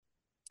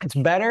It's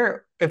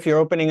better if you're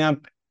opening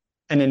up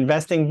an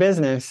investing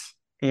business,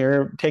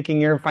 you're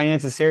taking your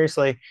finances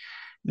seriously,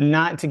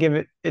 not to give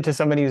it to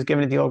somebody who's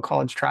given it the old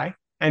college try.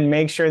 And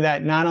make sure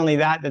that not only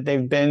that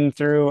they've been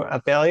through a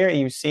failure,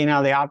 you've seen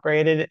how they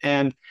operated,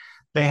 and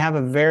they have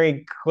a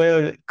very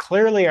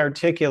clearly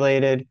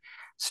articulated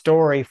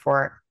story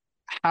for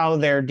how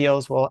their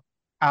deals will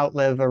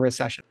outlive a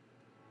recession.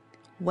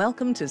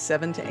 Welcome to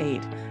 7 to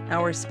 8,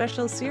 our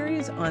special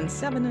series on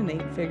 7 and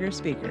 8 figure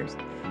speakers.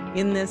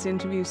 In this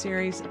interview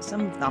series,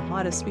 some of the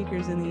hottest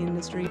speakers in the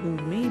industry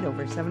who've made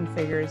over 7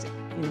 figures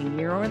in a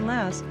year or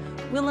less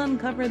will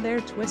uncover their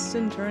twists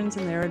and turns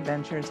in their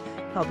adventures,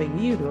 helping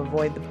you to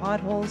avoid the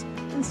potholes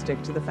and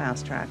stick to the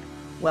fast track.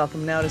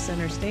 Welcome now to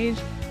center stage,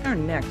 our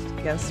next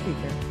guest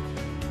speaker.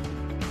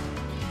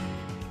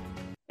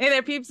 Hey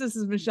there, peeps. This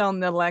is Michelle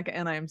Nedelec,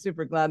 and I am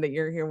super glad that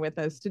you're here with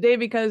us today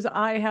because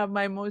I have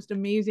my most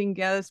amazing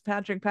guest,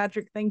 Patrick.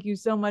 Patrick, thank you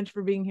so much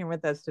for being here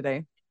with us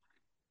today.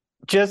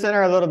 Just in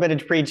our little bit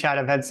of pre-chat,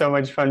 I've had so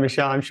much fun,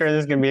 Michelle. I'm sure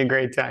this is going to be a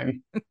great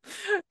time.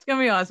 It's going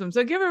to be awesome.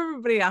 So give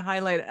everybody a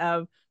highlight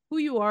of who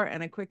you are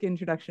and a quick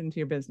introduction to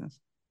your business.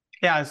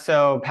 Yeah,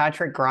 so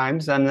Patrick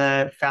Grimes, I'm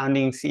the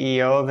founding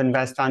CEO of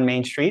Invest on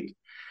Main Street.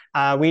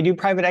 We do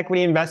private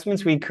equity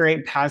investments. We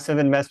create passive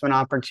investment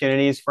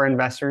opportunities for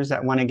investors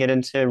that want to get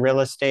into real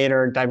estate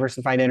or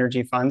diversified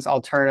energy funds,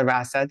 alternative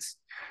assets,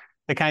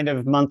 the kind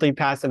of monthly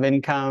passive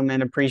income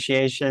and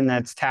appreciation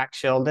that's tax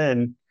shielded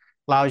and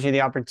allows you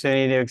the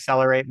opportunity to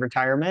accelerate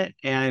retirement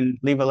and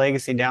leave a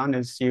legacy down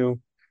as you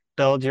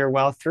build your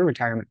wealth through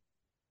retirement.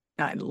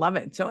 I love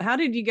it. So how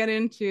did you get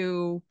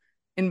into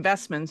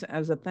investments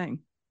as a thing?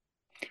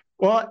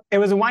 Well, it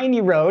was a windy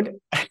road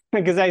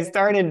because I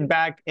started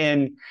back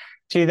in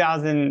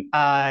 2000, in the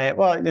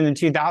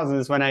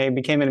 2000s when I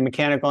became a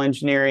mechanical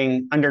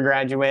engineering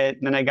undergraduate.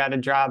 And then I got a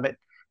job at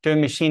doing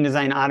machine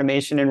design,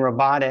 automation, and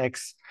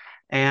robotics.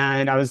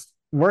 And I was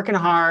working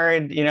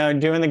hard,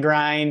 doing the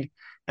grind.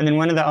 And then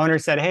one of the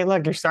owners said, "Hey,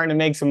 look, you're starting to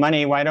make some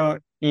money. Why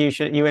don't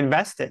you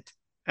invest it?"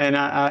 And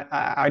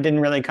I didn't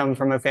really come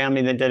from a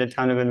family that did a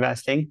ton of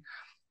investing.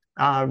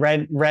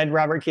 Read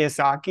Robert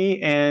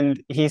Kiyosaki,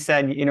 and he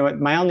said, "You know what?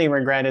 My only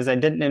regret is I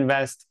didn't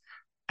invest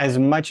as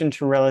much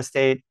into real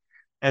estate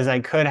as I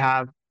could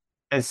have,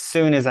 as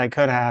soon as I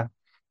could have."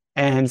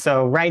 And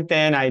so right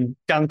then I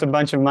dumped a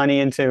bunch of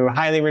money into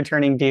highly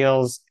returning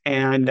deals,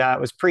 and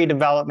it was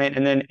pre-development.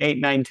 And then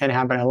 8, 9, 10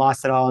 happened. I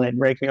lost it all, and it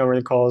raked me over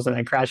the coals, and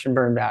I crashed and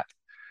burned back.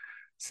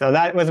 So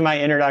that was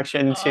my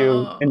introduction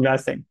to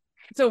investing.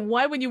 So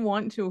why would you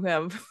want to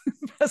have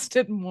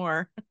invested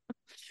more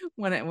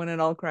when it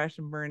all crashed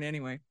and burned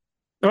anyway?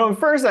 Well, at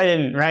first I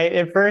didn't, right?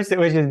 At first it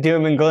was just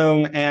doom and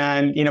gloom.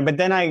 And, but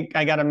then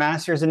I got a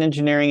master's in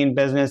engineering and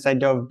business. I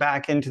dove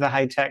back into the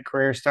high tech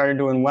career, started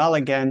doing well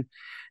again.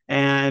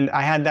 And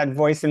I had that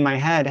voice in my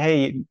head,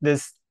 hey,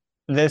 this,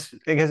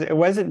 because it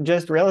wasn't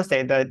just real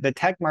estate, the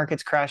tech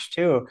markets crashed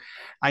too.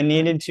 I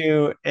needed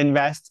to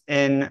invest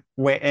in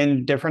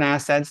different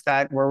assets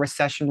that were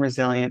recession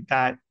resilient,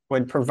 that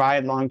would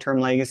provide long-term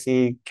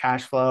legacy,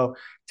 cash flow,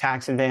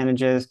 tax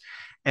advantages.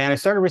 And I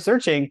started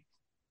researching.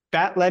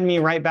 That led me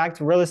right back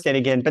to real estate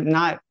again, but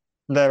not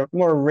the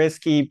more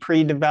risky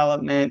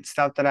pre-development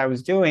stuff that I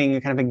was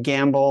doing, kind of a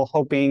gamble,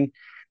 hoping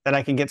that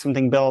I could get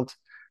something built,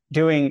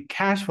 doing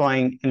cash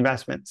flowing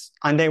investments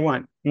on day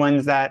one,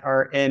 ones that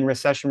are in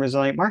recession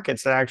resilient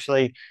markets that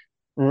actually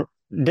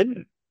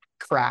didn't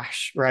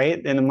crash,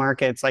 right, in the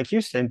markets like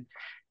Houston.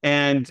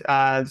 And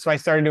so I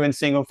started doing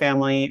single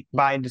family,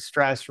 buy,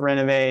 distress,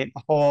 renovate,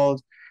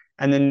 hold,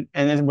 and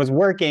it was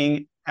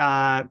working,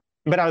 but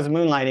I was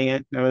moonlighting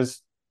it. It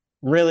was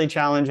really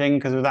challenging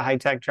because it was a high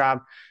tech job.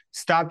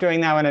 Stopped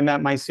doing that when I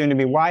met my soon to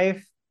be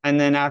wife. And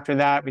then after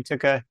that, we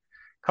took a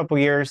couple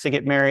years to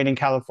get married in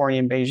California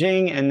and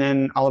Beijing. And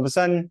then all of a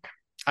sudden,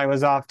 I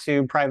was off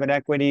to private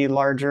equity,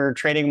 larger,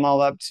 trading them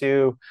all up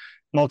to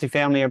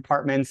multifamily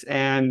apartments,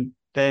 and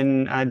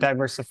then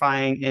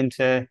diversifying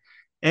into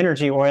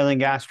energy, oil, and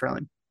gas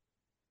drilling.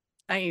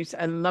 I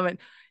love it.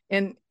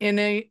 And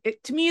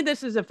to me,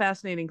 this is a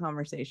fascinating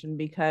conversation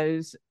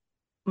because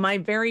my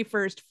very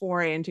first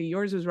foray into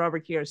yours was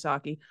Robert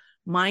Kiyosaki.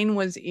 Mine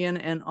was in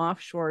an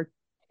offshore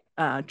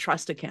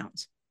trust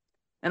accounts.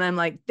 And I'm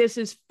like, this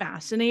is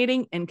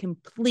fascinating and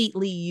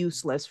completely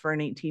useless for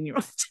an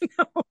 18-year-old to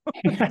know.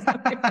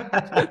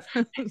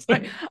 It's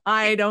like,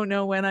 I don't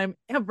know when I'm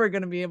ever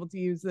going to be able to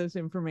use this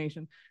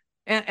information.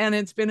 And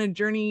it's been a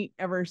journey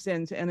ever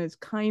since. And it's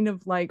kind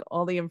of like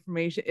all the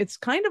information. It's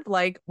kind of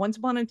like once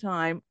upon a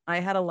time, I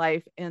had a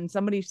life and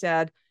somebody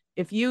said,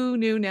 if you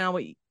knew now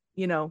what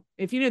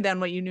if you knew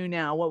then what you knew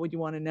now, what would you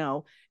want to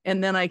know?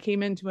 And then I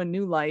came into a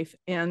new life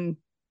and,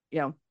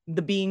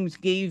 the beings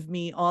gave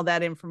me all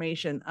that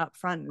information up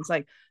front. It's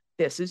like,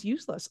 this is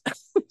useless.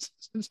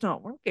 It's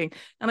not working.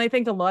 And I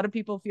think a lot of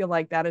people feel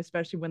like that,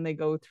 especially when they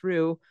go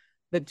through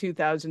the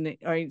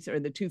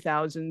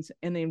 2000s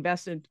and they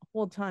invested a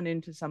whole ton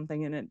into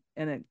something and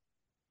it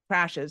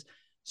crashes.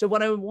 So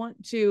what I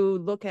want to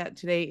look at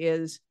today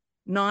is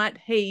Not,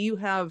 hey, you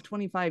have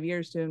 25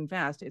 years to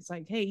invest. It's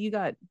like, hey, you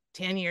got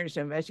 10 years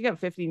to invest. You got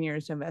 15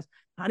 years to invest.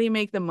 How do you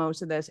make the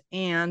most of this?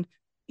 And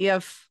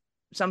if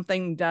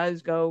something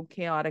does go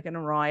chaotic and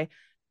awry,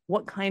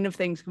 what kind of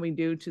things can we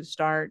do to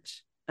start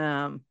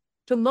to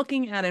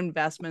looking at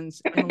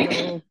investments in a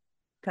little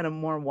kind of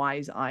more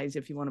wise eyes,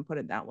 if you want to put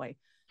it that way?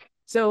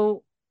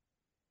 So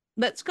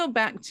let's go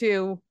back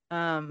to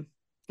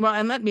well,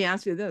 and let me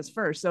ask you this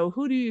first. So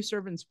who do you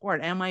serve and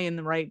support? Am I in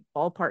the right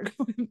ballpark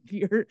with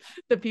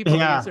the people that you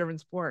Yeah. serve and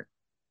support?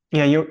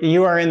 Yeah,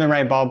 you are in the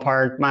right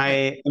ballpark.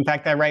 Okay. In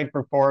fact, I write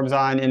for Forbes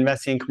on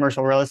investing in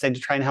commercial real estate to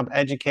try and help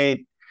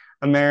educate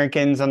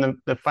Americans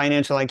on the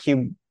financial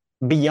IQ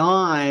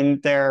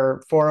beyond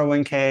their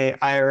 401k,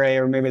 IRA,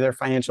 or maybe their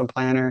financial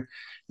planner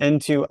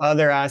into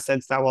other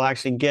assets that will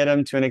actually get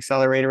them to an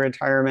accelerated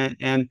retirement.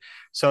 And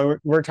so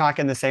we're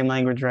talking the same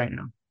language right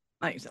now.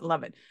 Nice. I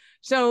love it.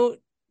 So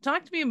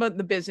talk to me about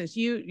the business.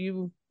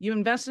 You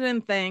invested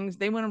in things,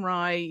 they went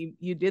awry.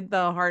 You did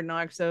the hard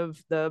knocks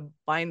of the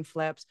buy and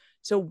flips.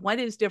 So what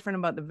is different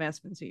about the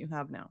investments that you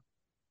have now?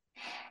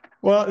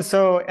 Well,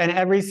 so in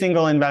every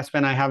single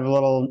investment, I have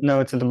little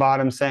notes at the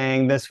bottom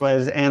saying this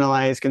was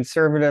analyzed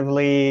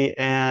conservatively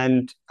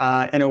and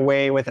in a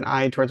way with an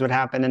eye towards what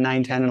happened in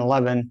 9, 10, and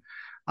 11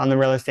 on the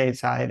real estate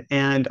side.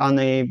 And on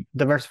the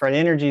diversified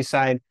energy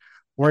side,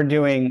 we're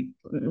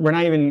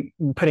not even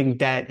putting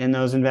debt in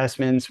those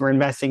investments. We're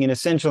investing in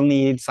essential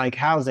needs like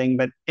housing,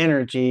 but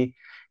energy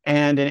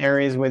and in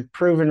areas with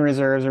proven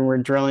reserves. And we're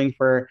drilling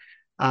for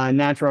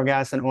natural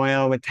gas and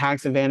oil with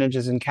tax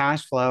advantages and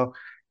cash flow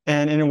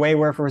and in a way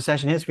where if a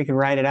recession hits, we can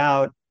ride it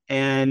out.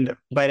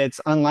 But it's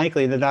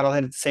unlikely that that'll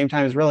hit at the same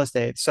time as real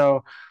estate.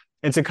 So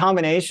it's a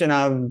combination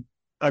of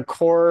a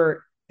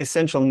core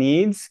essential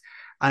needs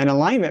in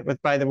alignment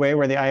with, by the way,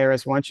 where the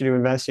IRS wants you to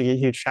invest to get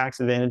huge tax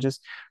advantages,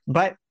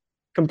 but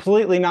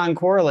completely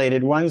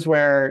non-correlated ones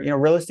where,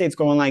 real estate's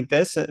going like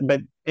this,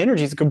 but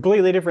energy is a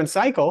completely different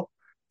cycle.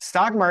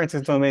 Stock market's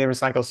a totally different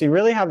cycle. So you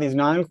really have these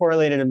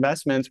non-correlated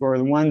investments where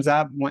the one's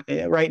up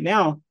right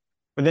now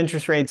with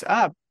interest rates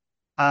up.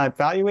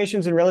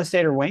 Valuations in real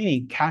estate are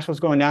waning. Cash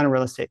flow's going down in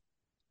real estate,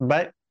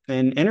 but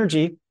in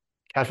energy,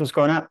 cash flow's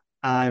going up.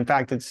 In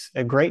fact, it's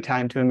a great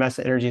time to invest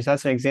in energy. So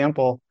that's an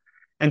example.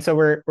 And so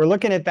we're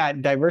looking at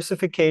that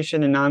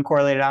diversification and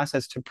non-correlated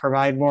assets to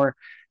provide more,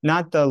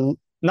 not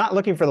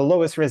looking for the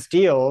lowest risk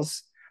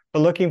deals, but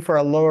looking for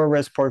a lower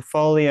risk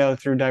portfolio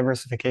through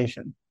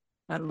diversification.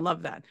 I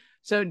love that.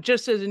 So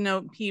just as a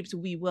note, peeps,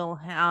 we will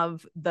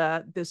have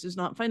this is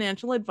not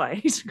financial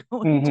advice.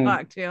 Go and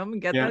talk to him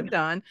and get that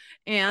done.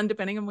 And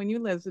depending on when you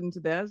listen to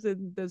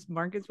this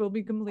markets will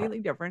be completely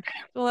different.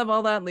 So we'll have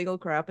all that legal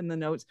crap in the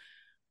notes.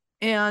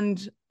 And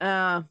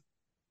there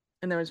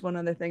was one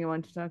other thing I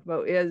wanted to talk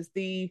about is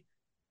the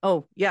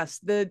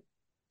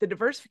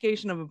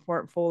diversification of a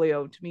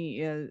portfolio to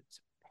me is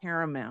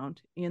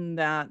paramount in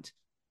that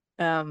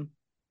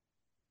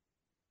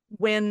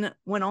when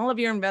all of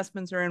your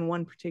investments are in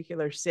one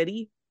particular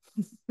city,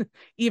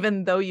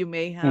 even though you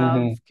may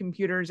have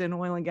computers in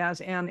oil and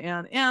gas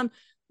and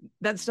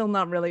that's still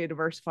not really a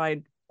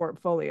diversified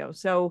portfolio.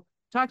 So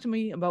talk to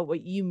me about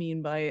what you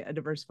mean by a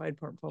diversified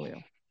portfolio.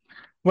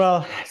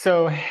 Well,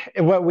 so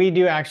what we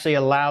do actually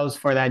allows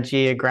for that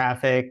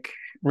geographic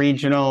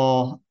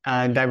regional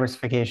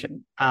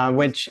diversification,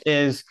 which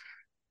is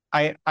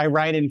I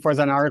write in for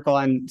an article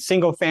on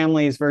single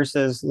families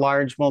versus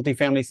large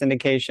multifamily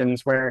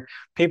syndications where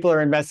people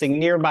are investing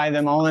nearby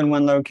them all in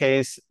one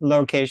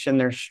location.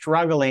 They're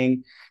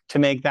struggling to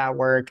make that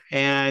work.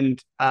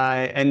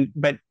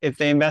 But if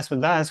they invest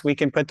with us, we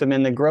can put them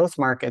in the growth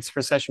markets,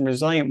 recession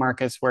resilient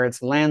markets where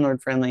it's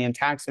landlord friendly and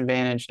tax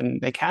advantaged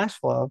and the cash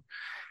flow.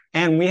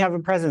 And we have a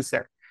presence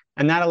there.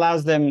 And that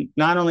allows them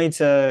not only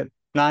to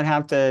not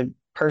have to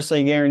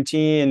personally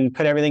guarantee and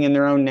put everything in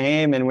their own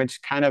name, and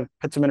which kind of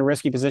puts them in a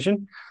risky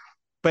position,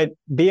 but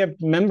be a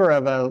member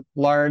of a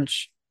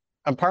large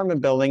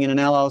apartment building in an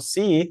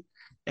LLC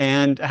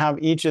and have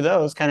each of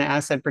those kind of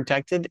asset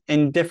protected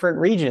in different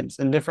regions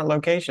and different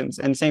locations.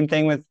 And same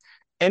thing with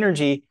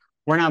energy.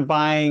 We're not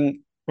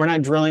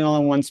drilling all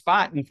in one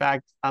spot. In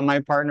fact, my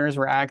partners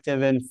were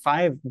active in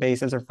 5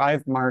 basins or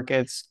 5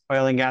 markets,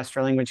 oil and gas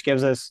drilling, which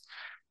gives us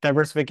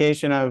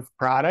diversification of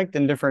product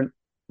in different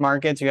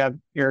markets. You have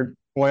your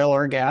oil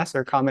or gas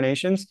or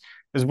combinations,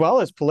 as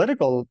well as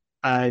political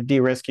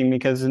de-risking,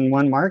 because in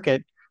one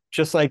market,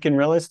 just like in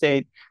real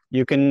estate,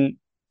 there can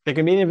be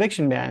an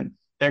eviction ban.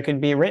 There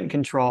can be rent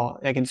control.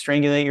 It can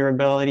strangulate your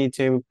ability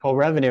to pull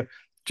revenue.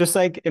 Just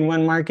like in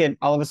one market,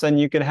 all of a sudden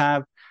you could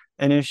have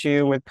an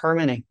issue with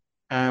permitting,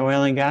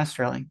 oil and gas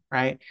drilling,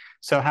 right?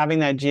 So having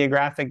that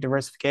geographic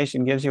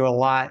diversification gives you a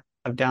lot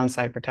of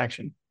downside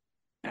protection.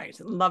 Nice,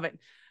 love it.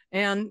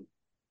 And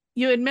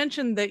you had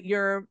mentioned that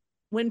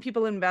when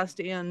people invest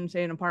in,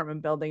 say, an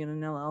apartment building in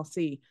an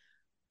LLC,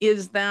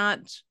 is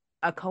that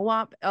a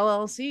co-op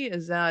LLC?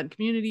 Is that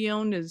community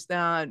owned? Is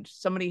that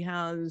somebody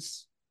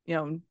has,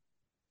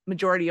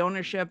 majority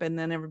ownership and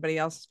then everybody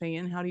else is paying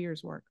in? How do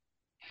yours work?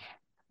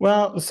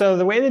 Well, so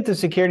the way that the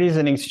Securities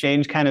and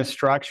Exchange kind of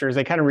structures,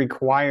 they kind of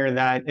require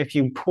that if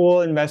you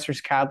pool investors'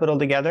 capital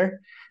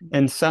together,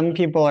 and some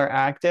people are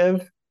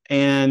active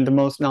and the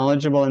most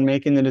knowledgeable in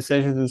making the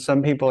decisions, and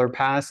some people are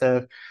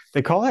passive,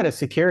 they call that a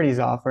securities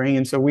offering.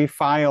 And so we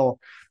file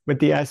with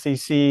the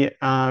SEC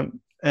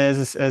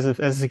as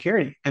a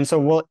security. And so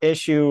we'll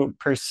issue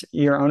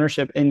your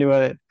ownership into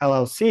a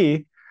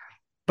LLC,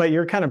 but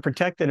you're kind of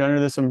protected under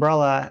this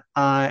umbrella.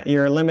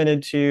 You're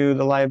limited to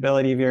the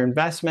liability of your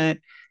investment.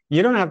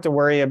 You don't have to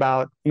worry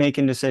about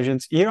making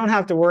decisions. You don't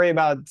have to worry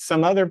about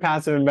some other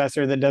passive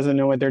investor that doesn't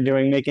know what they're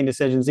doing making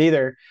decisions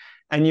either.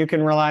 And you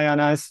can rely on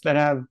us that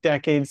have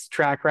decades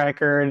track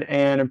record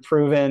and a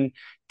proven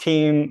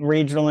team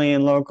regionally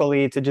and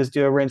locally to just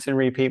do a rinse and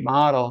repeat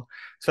model.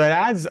 So it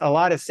adds a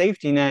lot of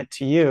safety net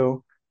to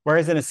you.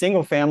 Whereas in a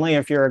single family,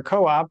 if you're a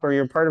co-op or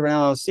you're part of an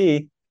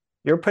LLC,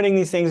 you're putting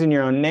these things in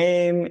your own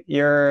name.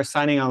 You're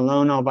signing a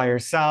loan all by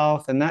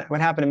yourself. And that what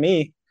happened to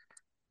me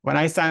when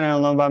I signed on a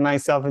loan by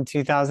myself in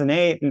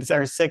 2008 and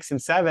or 6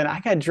 and 7, I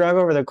got drug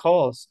over the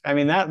coals. I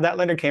mean, that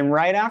lender came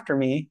right after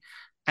me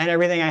and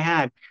everything I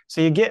had.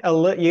 So you get a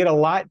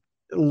lot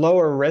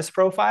lower risk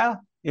profile.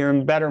 You're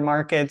in better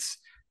markets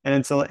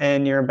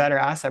and you're better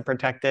asset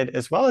protected,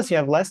 as well as you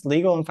have less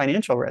legal and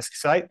financial risk.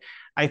 So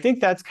I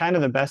think that's kind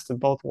of the best of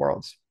both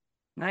worlds.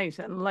 Nice.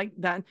 I like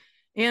that.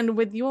 And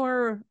with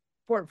your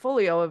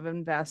portfolio of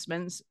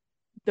investments,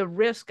 the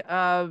risk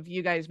of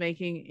you guys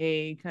making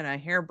a kind of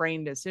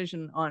harebrained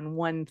decision on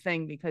one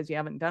thing because you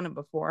haven't done it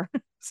before,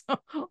 so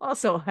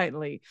also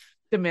highly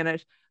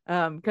diminished.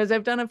 Because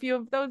I've done a few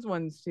of those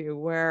ones too,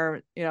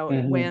 where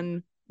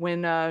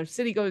when a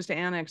city goes to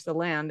annex the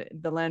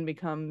land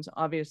becomes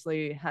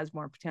obviously has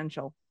more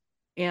potential.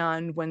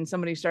 And when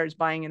somebody starts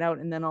buying it out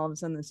and then all of a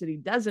sudden the city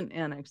doesn't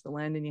annex the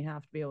land and you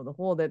have to be able to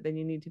hold it, then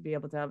you need to be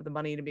able to have the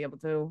money to be able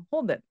to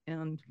hold it.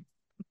 And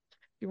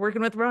you're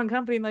working with the wrong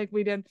company like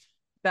we did,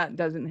 that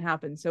doesn't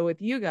happen. So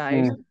with you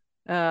guys,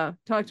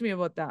 talk to me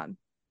about that.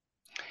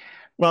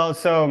 Well,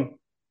 so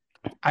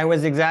I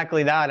was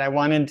exactly that. I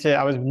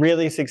was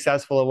really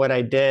successful at what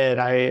I did.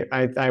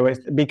 I was,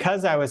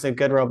 because I was a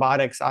good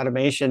robotics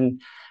automation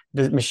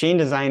machine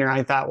designer,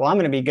 I thought, well, I'm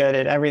going to be good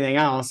at everything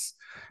else.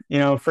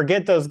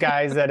 Forget those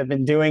guys that have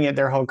been doing it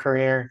their whole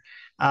career.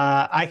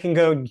 I can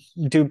go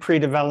do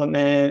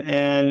pre-development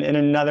and in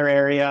another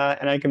area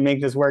and I can make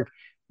this work.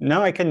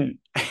 No, I couldn't.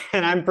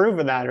 And I'm proof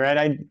of that,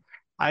 right?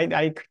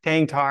 I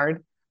tanked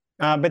hard.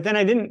 But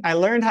then I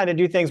learned how to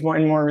do things more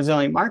in more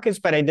resilient markets,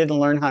 but I didn't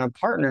learn how to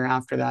partner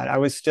after that. I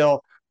was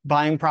still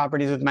buying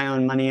properties with my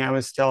own money. I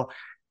was still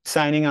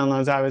signing on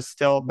loans.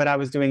 But I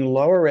was doing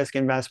lower risk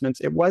investments.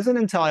 It wasn't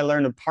until I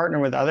learned to partner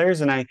with others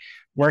and I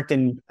worked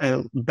in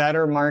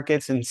better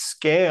markets and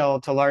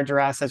scale to larger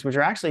assets, which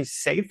are actually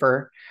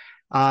safer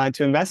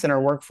to invest in.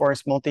 Our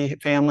workforce,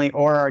 multifamily,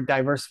 or our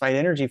diversified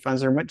energy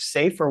funds are much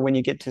safer when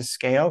you get to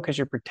scale because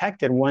you're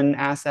protected. One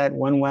asset,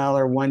 one well,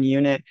 or one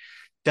unit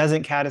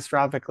doesn't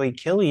catastrophically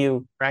kill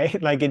you, right?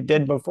 Like it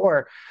did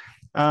before.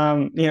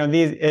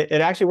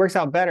 It actually works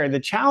out better. The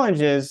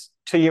challenge is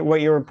what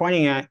you were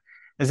pointing at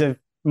is if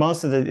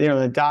most of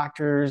the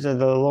doctors or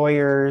the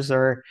lawyers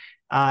or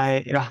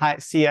high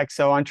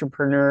CXO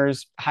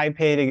entrepreneurs, high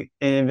paid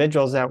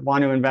individuals that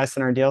want to invest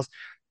in our deals,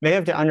 they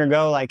have to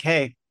undergo like,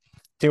 hey,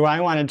 do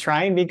I want to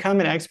try and become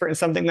an expert in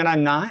something that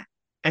I'm not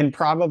and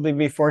probably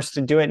be forced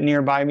to do it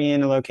nearby me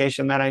in a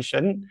location that I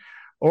shouldn't?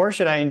 Or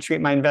should I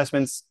treat my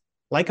investments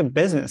like a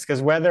business? Because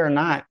whether or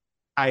not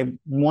I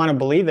want to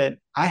believe it,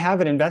 I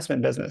have an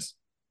investment business.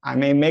 I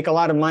may make a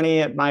lot of money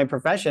at my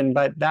profession,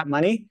 but that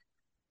money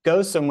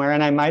goes somewhere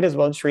and I might as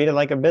well treat it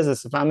like a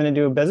business. If I'm going to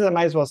do a business, I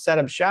might as well set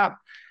up shop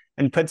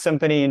and put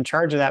somebody in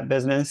charge of that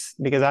business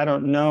because I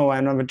don't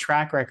have a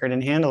track record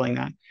in handling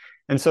that.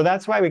 And so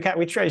that's why we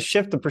try to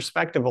shift the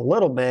perspective a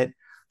little bit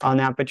on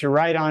that, but you're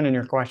right on in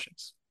your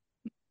questions.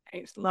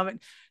 I love it.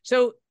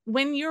 So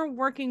when you're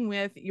working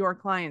with your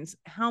clients,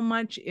 how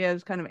much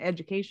is kind of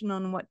education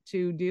on what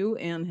to do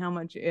and how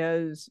much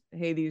is,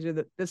 hey,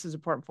 this is a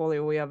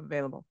portfolio we have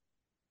available?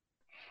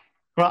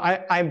 Well,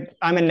 I'm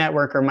a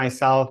networker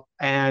myself,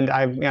 and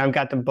I've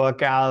got the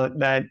book out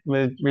that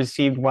was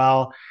received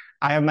well.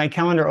 I have my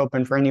calendar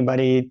open for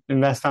anybody,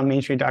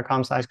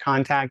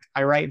 investonmainstreet.com/contact.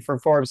 I write for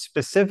Forbes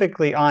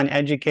specifically on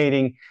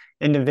educating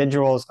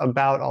individuals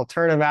about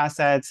alternative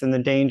assets and the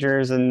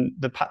dangers and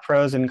the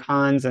pros and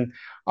cons and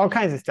all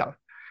kinds of stuff.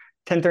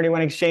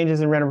 1031 exchanges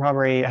and rental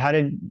property, how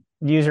to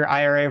use your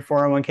IRA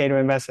 401k to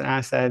invest in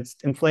assets,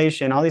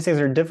 inflation, all these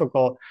things are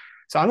difficult.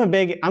 So I'm a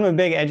big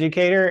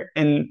educator,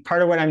 and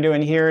part of what I'm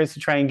doing here is to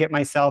try and get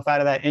myself out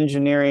of that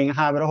engineering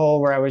habit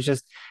hole where I was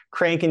just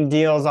cranking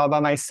deals all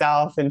by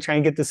myself and try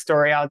and get the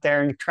story out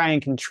there and try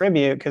and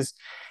contribute because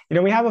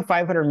we have a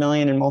 500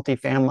 million in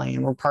multifamily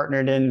and we're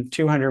partnered in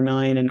 200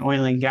 million in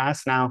oil and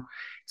gas now.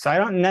 So I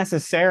don't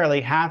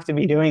necessarily have to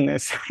be doing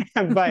this,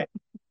 but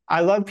I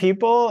love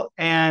people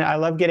and I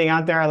love getting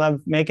out there. I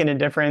love making a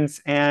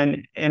difference,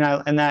 and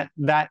that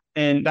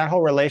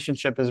whole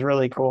relationship is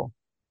really cool.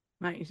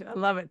 Nice, I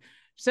love it.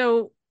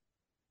 So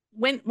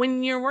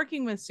when you're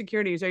working with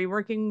securities, are you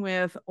working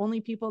with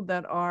only people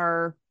that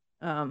are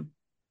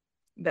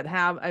that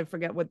have, I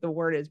forget what the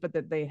word is, but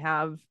that they've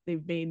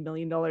made $1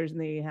 million and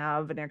they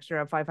have an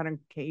extra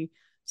 500K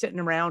sitting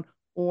around?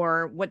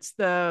 Or what's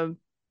the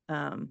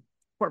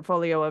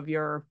portfolio of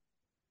your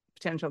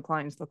potential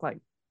clients look like?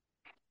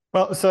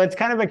 Well, so it's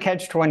kind of a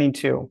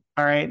catch-22. All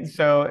right.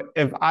 So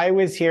if I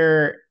was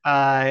here,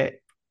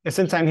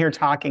 since I'm here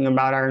talking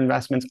about our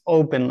investments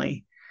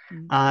openly,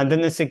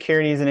 then the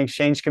Securities and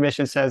Exchange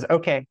Commission says,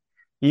 okay,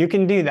 you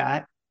can do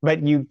that,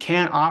 but you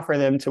can't offer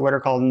them to what are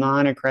called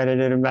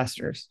non-accredited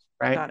investors,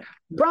 right? Got it.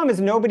 The problem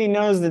is nobody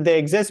knows that they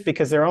exist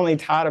because they're only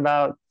taught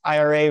about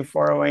IRA,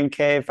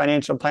 401k,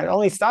 financial plan,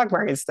 only stock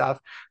market stuff.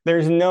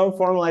 There's no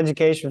formal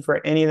education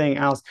for anything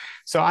else.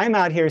 So I'm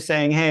out here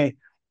saying, hey,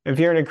 if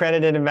you're an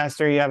accredited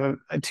investor, you have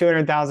a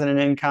 200,000 in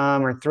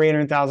income or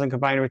 300,000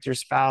 combined with your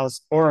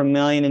spouse or $1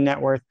 million in net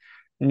worth,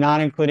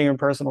 not including your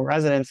personal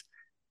residence,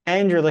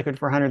 and you're liquid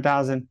for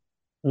 100,000,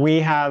 we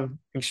have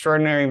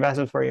extraordinary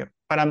investments for you.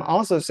 But I'm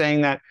also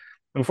saying that,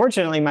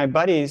 unfortunately, my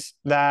buddies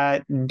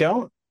that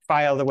don't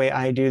file the way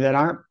I do, that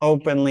aren't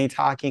openly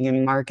talking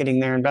and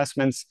marketing their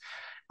investments,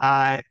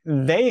 they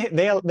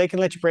can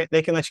let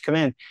you come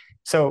in.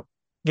 So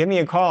give me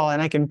a call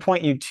and I can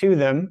point you to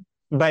them,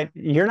 but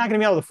you're not going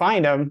to be able to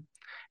find them.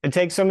 It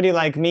takes somebody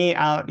like me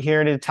out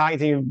here to talk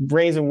to you,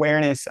 raise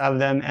awareness of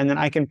them, and then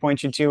I can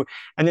point you to,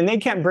 and then they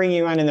can't bring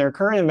you in their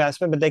current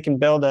investment, but they can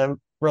build a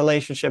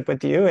relationship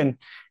with you and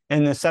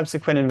the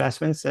subsequent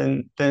investments,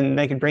 and then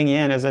they can bring you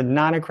in as a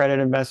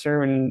non-accredited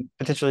investor and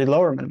potentially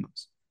lower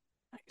minimums.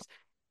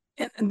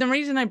 And the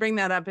reason I bring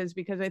that up is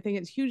because I think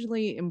it's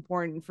hugely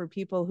important for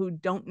people who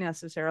don't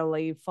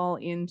necessarily fall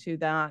into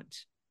that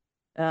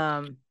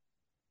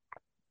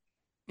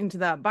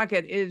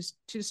bucket, is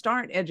to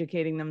start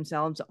educating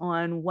themselves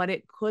on what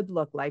it could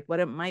look like, what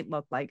it might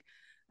look like.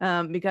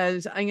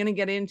 Because I'm going to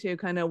get into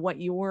kind of what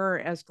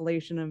your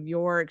escalation of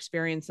your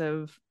experience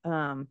of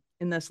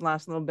in this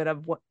last little bit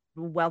of what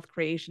wealth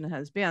creation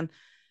has been.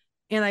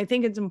 And I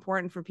think it's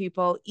important for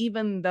people,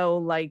 even though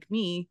like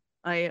me,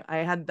 I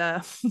had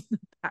the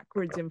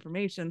backwards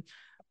information,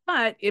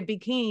 but it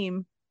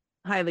became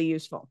highly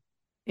useful.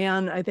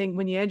 And I think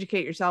when you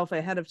educate yourself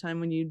ahead of time,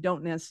 when you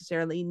don't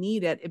necessarily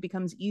need it, it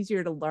becomes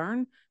easier to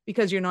learn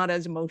because you're not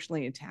as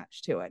emotionally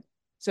attached to it.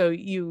 So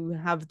you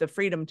have the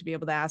freedom to be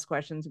able to ask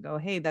questions and go,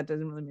 hey, that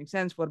doesn't really make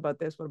sense. What about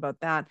this? What about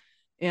that?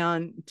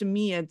 And to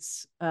me,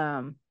 it's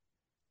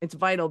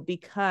vital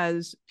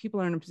because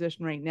people are in a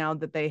position right now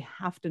that they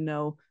have to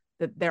know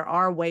that there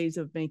are ways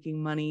of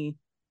making money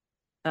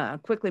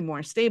quickly,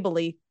 more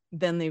stably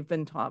than they've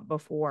been taught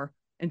before.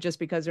 And just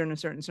because they're in a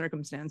certain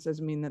circumstance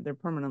doesn't mean that they're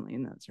permanently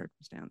in that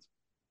circumstance.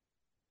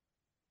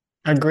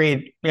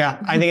 Agreed. Yeah,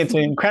 I think it's an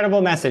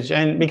incredible message.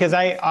 And because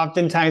I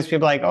oftentimes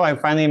people are like, oh, I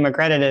finally am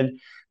accredited,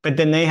 but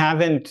then they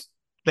haven't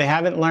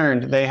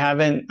learned, they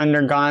haven't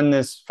undergone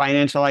this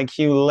financial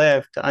IQ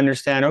lift to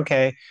understand,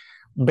 okay,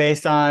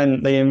 based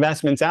on the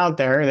investments out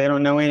there, they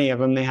don't know any of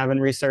them, they haven't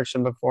researched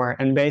them before.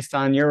 And based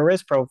on your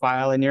risk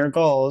profile and your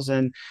goals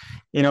and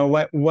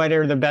what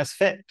are the best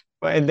fit.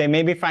 They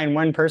maybe find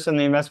one person in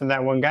the investment,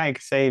 that one guy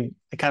could say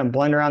they kind of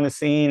blend around the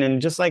scene.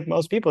 And just like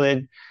most people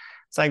did,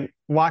 it's like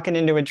walking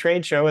into a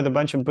trade show with a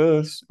bunch of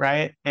booths,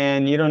 right?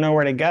 And you don't know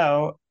where to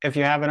go if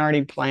you haven't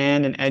already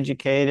planned and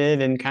educated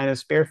and kind of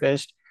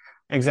spearfished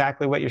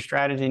exactly what your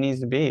strategy needs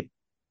to be.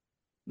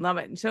 Love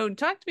it. So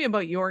talk to me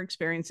about your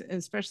experience,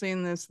 especially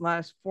in this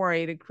last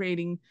foray to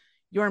creating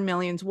your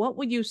millions. What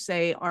would you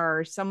say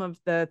are some of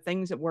the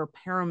things that were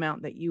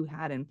paramount that you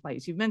had in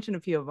place? You've mentioned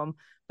a few of them,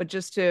 but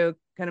just to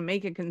kind of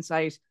make it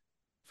concise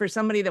for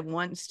somebody that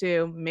wants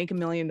to make $1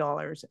 million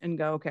and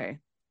go, okay,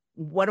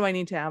 what do I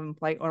need to have in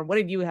place, or what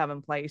did you have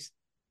in place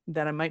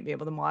that I might be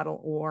able to model,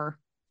 or,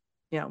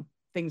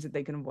 things that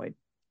they can avoid?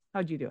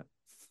 How'd you do it?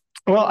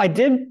 Well, I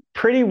did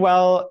pretty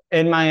well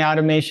in my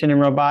automation and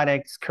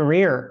robotics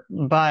career,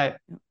 but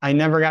I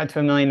never got to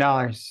 $1 million.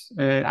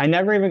 I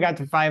never even got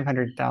to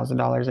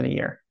 $500,000 in a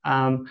year.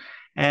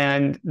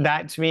 And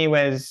that to me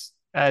was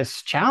a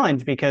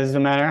challenge because no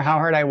matter how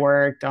hard I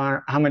worked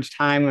or how much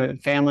time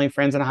with family,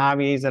 friends, and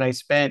hobbies that I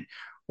spent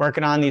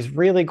working on these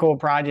really cool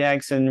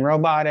projects and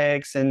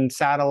robotics and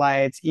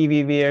satellites,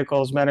 EV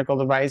vehicles, medical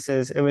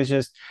devices, it was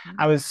just,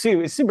 I was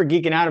super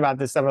geeking out about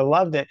this stuff. I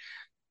loved it.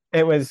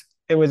 It was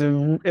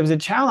a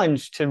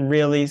challenge to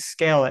really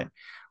scale it.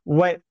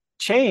 What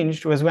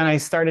changed was when I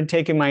started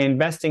taking my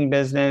investing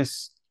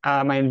business,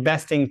 my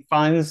investing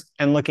funds,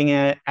 and looking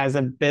at it as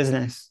a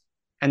business.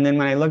 And then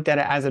when I looked at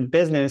it as a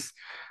business,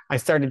 I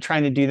started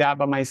trying to do that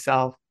by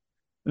myself.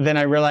 Then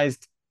I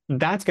realized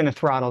that's going to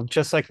throttle,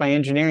 just like my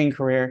engineering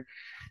career.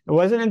 It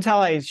wasn't until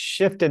I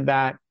shifted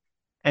that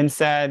and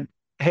said,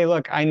 hey,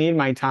 look, I need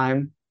my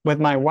time with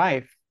my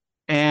wife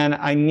and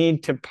I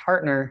need to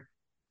partner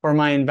for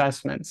my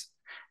investments.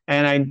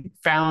 And I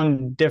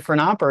found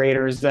different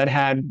operators that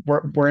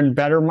were in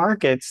better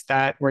markets,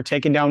 that were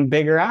taking down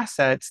bigger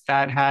assets,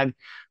 that had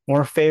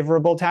more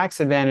favorable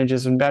tax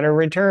advantages and better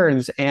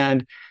returns.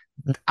 And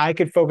I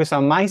could focus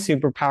on my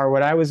superpower,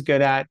 what I was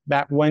good at,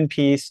 that one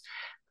piece,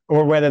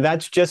 or whether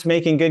that's just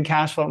making good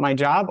cash flow at my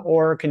job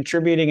or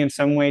contributing in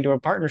some way to a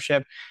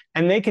partnership.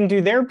 And they can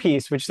do their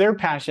piece, which they're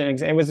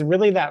passionate. It was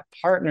really that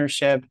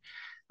partnership,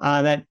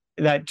 that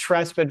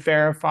trust but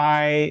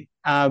verify,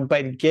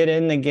 but get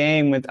in the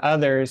game with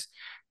others,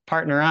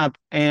 partner up.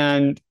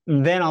 And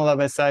then all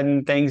of a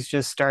sudden, things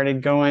just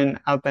started going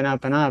up and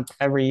up and up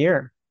every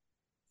year.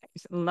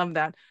 Love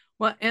that.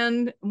 Well,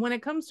 and when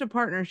it comes to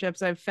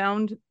partnerships, I've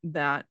found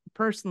that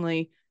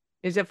personally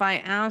is if I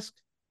ask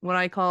what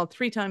I call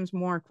 3 times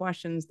more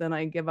questions than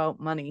I give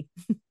out money,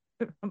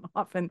 I'm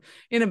often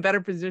in a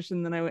better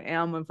position than I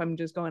am if I'm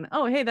just going,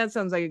 oh, hey, that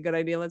sounds like a good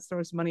idea. Let's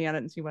throw some money at it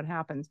and see what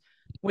happens.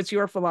 What's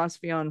your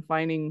philosophy on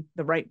finding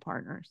the right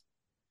partners?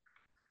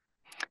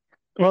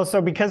 Well,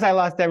 so because I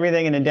lost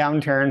everything in a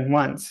downturn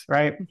once,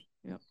 right?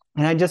 Yep.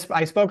 And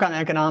I spoke on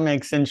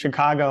economics in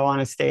Chicago on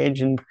a stage,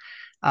 and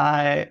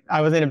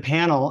I was in a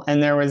panel,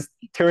 and there was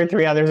 2 or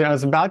 3 others, and I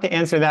was about to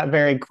answer that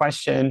very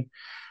question.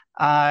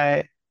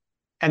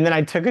 And then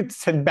I took it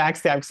to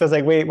backstep because I was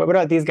like, wait, what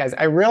about these guys?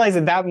 I realized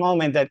at that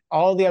moment that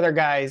all the other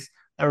guys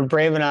that were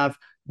brave enough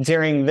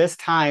during this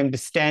time to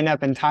stand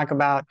up and talk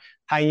about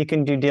how you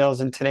can do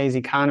deals in today's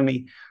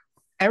economy,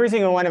 every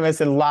single one of us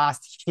had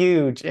lost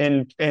huge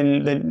in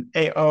the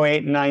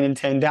 08, 9, and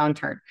 10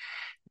 downturn.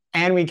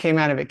 And we came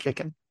out of it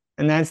kicking.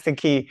 And that's the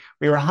key.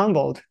 We were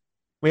humbled.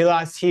 We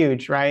lost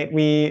huge, right?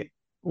 We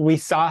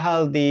saw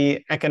how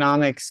the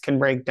economics can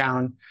break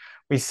down.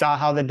 We saw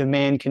how the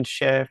demand can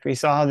shift. We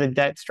saw how the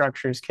debt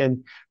structures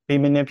can be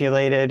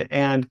manipulated.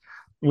 And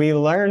we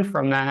learned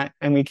from that,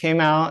 and we came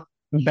out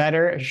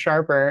better,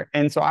 sharper.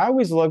 And so I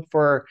always look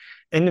for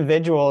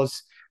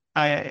individuals.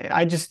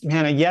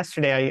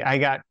 Yesterday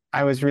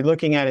I was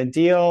looking at a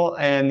deal,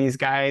 and these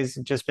guys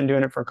have just been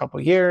doing it for a couple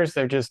of years.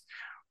 They're just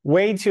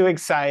way too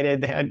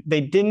excited.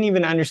 They didn't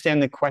even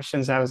understand the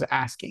questions I was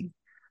asking.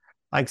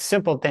 Like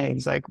simple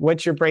things like,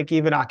 what's your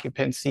break-even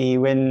occupancy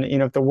when,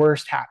 if the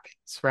worst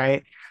happens,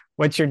 right?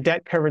 What's your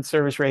debt covered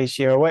service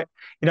ratio?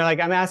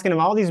 I'm asking them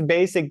all these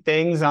basic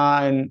things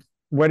on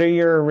what are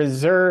your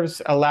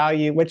reserves allow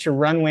you, what's your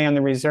runway on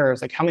the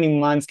reserves? Like how many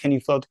months can you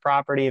float the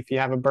property if you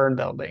have a burn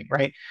building,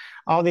 right?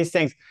 All these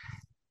things.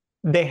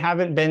 They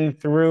haven't been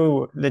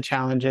through the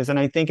challenges. And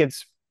I think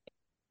it's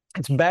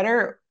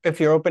better if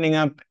you're opening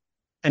up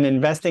an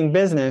investing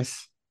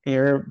business,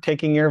 you're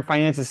taking your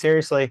finances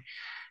seriously,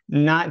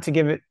 not to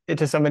give it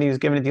to somebody who's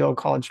given it the old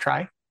college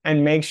try,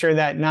 and make sure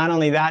that not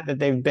only that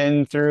they've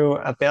been through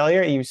a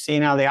failure, you've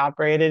seen how they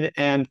operated,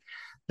 and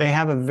they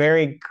have a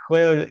very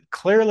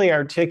clearly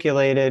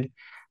articulated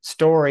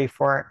story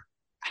for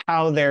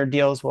how their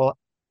deals will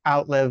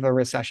outlive a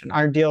recession.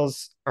 Our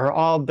deals are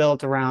all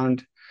built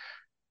around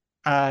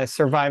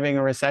surviving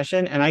a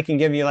recession, and I can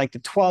give you like the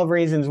 12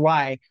 reasons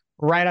why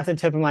right off the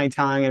tip of my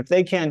tongue. If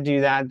they can't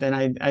do that, then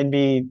I'd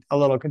be a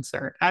little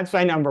concerned. That's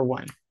my number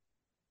one.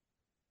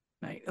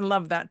 Right. I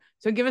love that.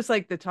 So give us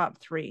like the top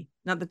 3,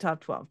 not the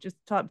top 12, just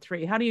the top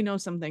 3. How do you know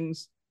some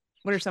things?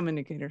 What are some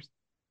indicators?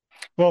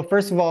 Well,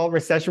 first of all,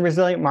 recession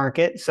resilient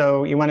market.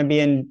 So you want to be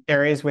in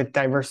areas with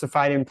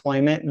diversified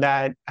employment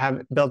that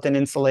have built-in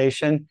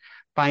insulation,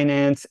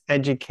 finance,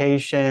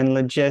 education,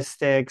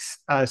 logistics,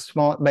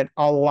 but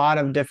a lot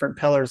of different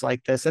pillars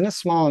like this, and a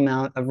small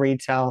amount of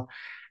retail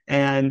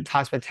and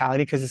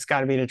hospitality, because it's got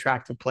to be an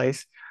attractive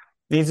place.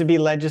 Needs to be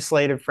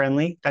legislative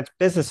friendly. That's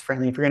business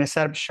friendly. If you're going to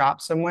set up shop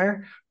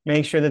somewhere,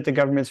 make sure that the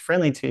government's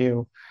friendly to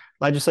you.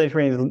 Legislative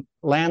friendly,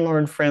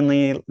 landlord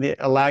friendly,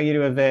 allow you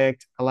to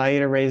evict, allow you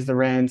to raise the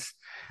rents,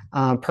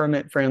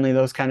 permit friendly,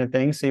 those kind of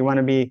things. So you want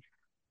to be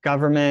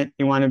government,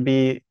 you want to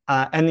be,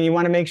 and you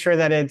want to make sure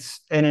that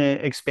it's in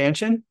an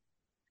expansion.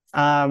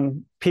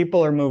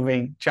 People are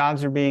moving,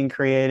 jobs are being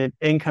created,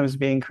 income's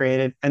being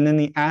created, and then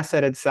the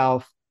asset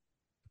itself,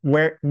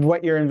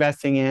 what you're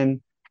investing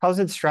in, how's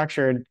it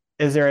structured?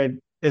 Is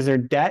there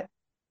debt,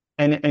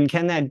 and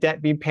can that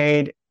debt be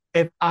paid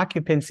if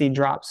occupancy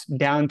drops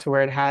down to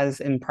where it has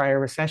in prior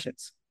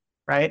recessions,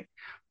 right?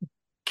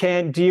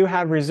 Do you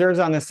have reserves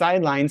on the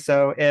sideline?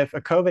 So if a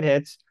COVID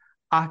hits,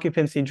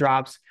 occupancy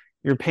drops,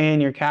 you're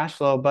paying your cash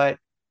flow. But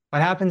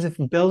what happens if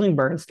a building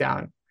burns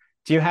down?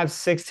 Do you have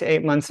 6 to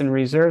 8 months in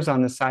reserves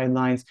on the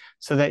sidelines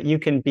so that you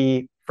can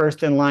be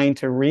first in line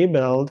to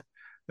rebuild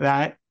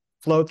that,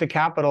 float the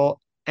capital,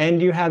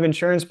 and you have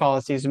insurance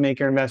policies to make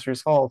your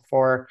investors whole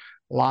for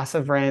loss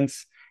of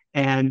rents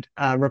and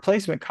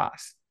replacement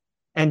costs?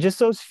 And just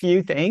those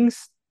few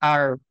things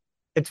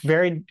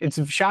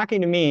it's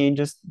shocking to me,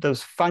 just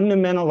those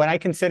fundamental, what I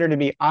consider to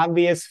be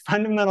obvious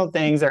fundamental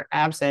things are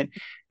absent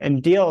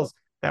in deals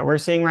that we're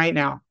seeing right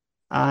now.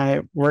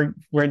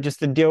 We're just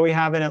the deal we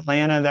have in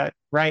Atlanta that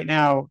right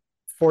now,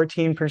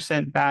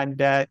 14% bad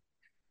debt,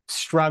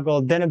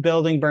 struggled, then a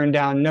building burned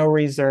down, no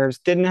reserves,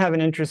 didn't have an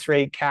interest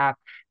rate cap,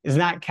 is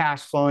not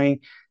cash flowing,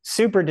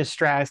 super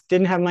distressed,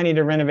 didn't have money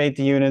to renovate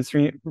the units.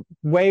 The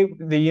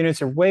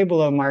units are way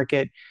below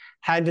market,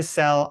 had to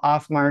sell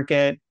off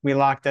market. We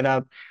locked it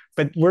up.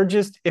 But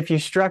if you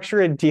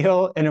structure a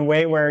deal in a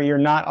way where you're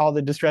not all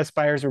the distressed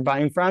buyers are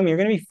buying from, you're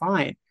going to be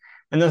fine.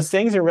 And those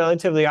things are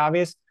relatively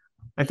obvious.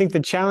 I think the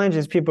challenge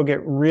is people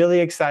get really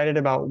excited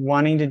about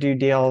wanting to do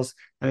deals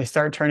and they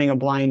start turning a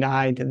blind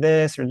eye to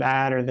this or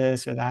that or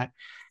this or that.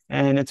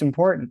 And it's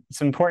important.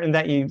 It's important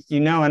that you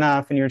know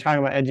enough, and you're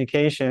talking about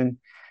education,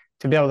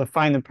 to be able to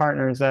find the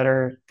partners that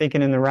are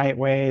thinking in the right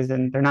ways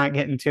and they're not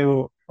getting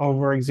too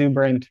over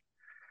exuberant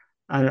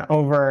and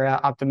over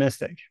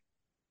optimistic.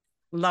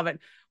 Love it.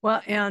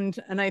 Well, and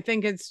I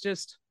think it's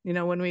just,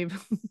 when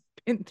we've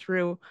been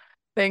through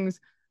things,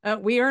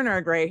 we earn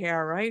our gray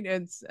hair, right?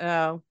 It's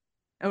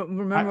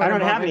remember I when I don't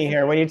bought have any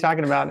here. What are you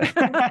talking about? when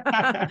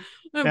I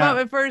bought Yeah.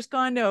 my first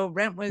condo,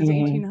 rent was Mhm.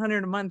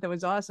 1,800 a month. That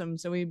was awesome.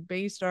 So we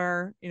based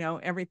our,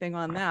 everything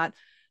on that.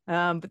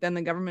 But then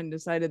the government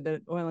decided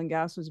that oil and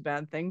gas was a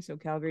bad thing. So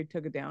Calgary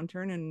took a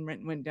downturn and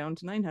rent went down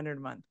to 900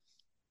 a month,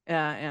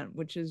 and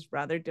which is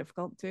rather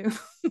difficult to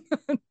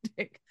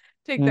take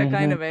take that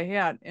kind Mhm. of a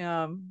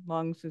hit,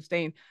 long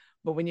sustained.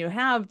 But when you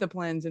have the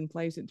plans in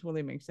place, it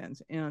totally makes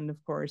sense. And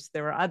of course,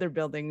 there were other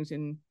buildings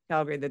in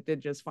Calgary that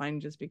did just fine,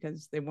 just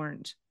because they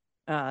weren't.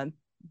 Uh,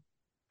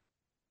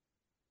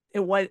 it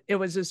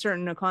was a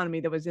certain economy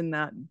that was in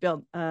that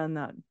build,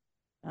 that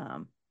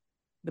um,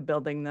 the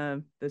building,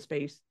 the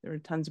space. There were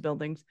tons of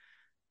buildings.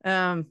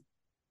 Um,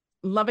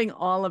 Loving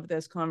all of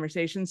this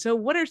conversation. So,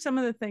 what are some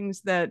of the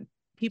things that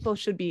people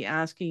should be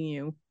asking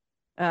you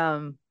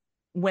um,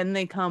 when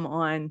they come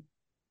on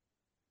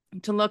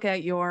to look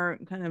at your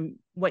kind of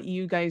what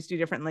you guys do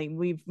differently?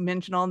 We've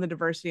mentioned all the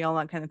diversity, all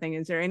that kind of thing.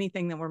 Is there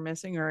anything that we're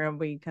missing, or have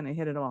we kind of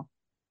hit it all?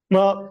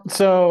 Well,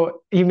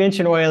 so you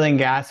mentioned oil and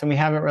gas, and we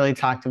haven't really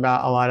talked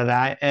about a lot of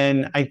that.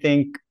 And I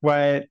think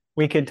what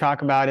we could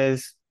talk about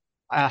is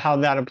how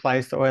that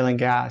applies to oil and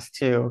gas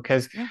too,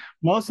 because Yeah.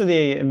 most of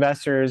the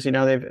investors,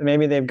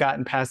 they've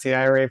gotten past the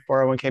IRA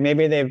 401k,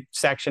 maybe they've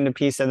sectioned a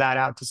piece of that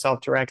out to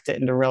self-direct it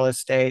into real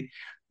estate.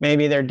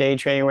 Maybe they're day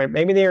trading,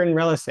 maybe they're in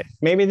real estate.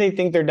 Maybe they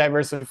think they're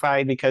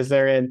diversified because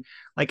they're in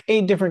like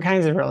 8 different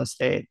kinds of real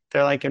estate.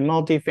 They're like in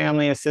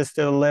multifamily,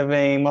 assisted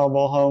living,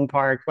 mobile home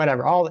park,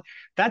 whatever. All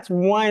that's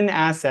one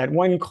asset,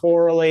 one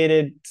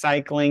correlated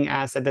cycling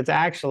asset that's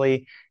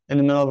actually in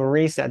the middle of a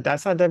reset.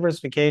 That's not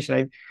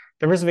diversification.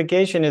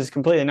 Diversification is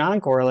completely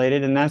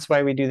non-correlated, and that's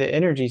why we do the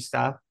energy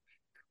stuff.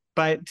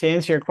 But to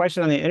answer your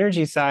question on the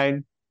energy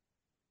side,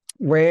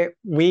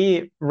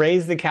 we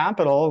raise the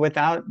capital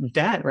without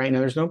debt right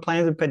now. There's no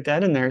plans to put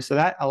debt in there. So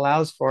that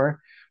allows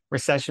for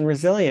recession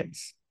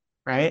resilience,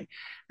 right?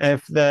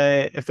 If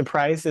the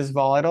price is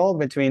volatile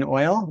between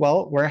oil,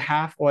 well, we're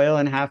half oil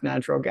and half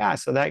natural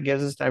gas. So that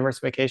gives us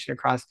diversification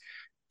across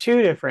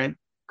 2 different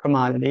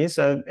commodities.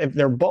 So if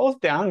they're both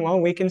down, well,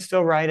 we can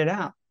still ride it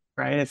out,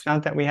 right? It's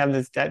not that we have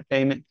this debt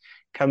payment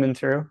coming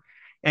through.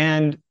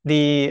 And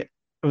the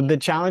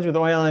challenge with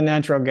oil and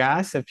natural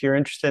gas, if you're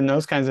interested in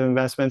those kinds of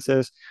investments,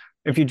 is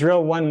if you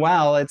drill one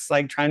well, it's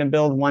like trying to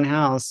build one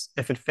house.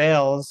 If it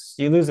fails,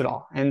 you lose it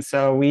all. And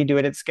so we do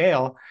it at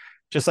scale,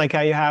 just like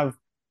how you have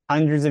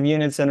hundreds of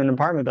units in an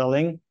apartment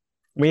building.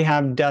 We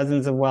have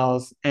dozens of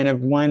wells. And if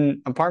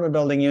one apartment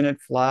building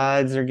unit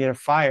floods or get a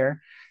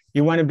fire,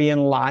 you want to be in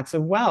lots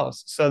of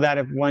wells so that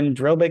if one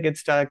drill bit gets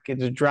stuck,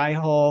 it's a dry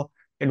hole,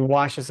 it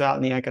washes out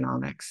in the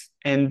economics.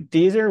 And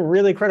these are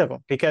really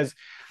critical because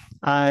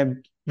uh,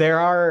 there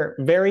are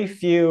very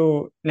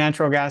few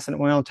natural gas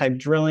and oil type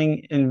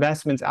drilling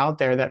investments out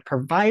there that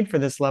provide for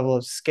this level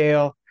of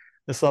scale,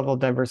 this level of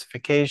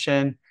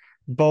diversification,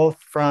 both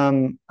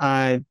from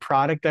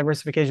product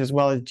diversification as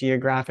well as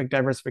geographic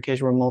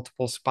diversification with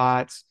multiple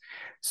spots.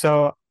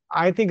 So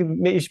I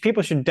think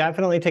people should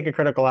definitely take a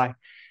critical eye.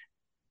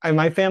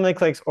 My family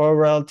collects oil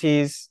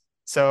royalties,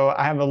 so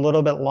I have a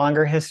little bit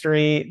longer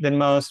history than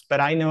most,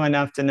 but I know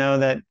enough to know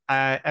that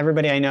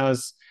everybody I know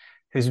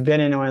who's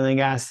been in oil and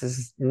gas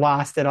has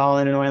lost it all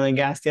in an oil and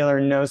gas deal or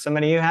knows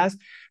somebody who has,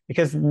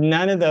 because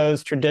none of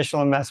those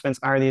traditional investments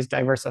are these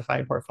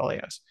diversified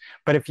portfolios.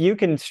 But if you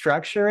can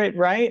structure it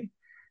right,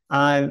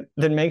 then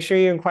make sure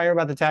you inquire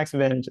about the tax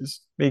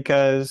advantages,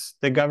 because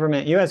the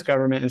government, US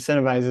government,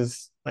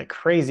 incentivizes like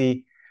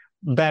crazy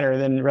better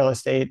than real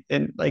estate.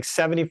 And like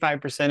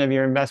 75% of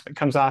your investment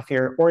comes off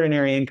your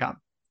ordinary income.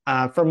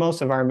 For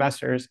most of our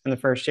investors in the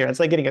first year,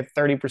 it's like getting a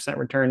 30%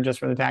 return just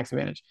from the tax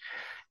advantage,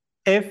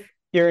 if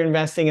you're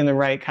investing in the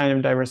right kind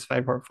of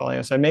diversified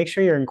portfolio. So make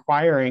sure you're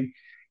inquiring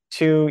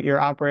to your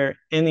operator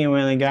in the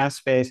oil and gas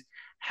space.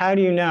 How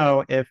do you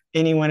know if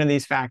any one of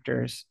these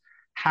factors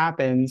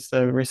happens,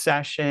 the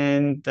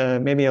recession,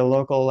 maybe a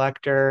local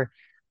elector,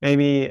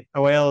 maybe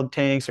oil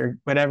tanks or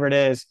whatever it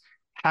is,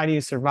 how do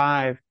you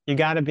survive? You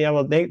got to be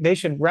able, they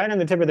should, right on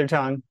the tip of their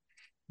tongue,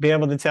 be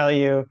able to tell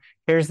you,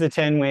 here's the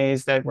 10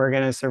 ways that we're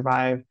going to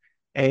survive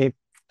a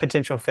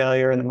potential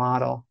failure in the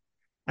model.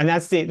 And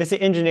that's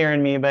the engineer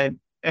in me, but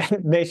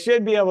they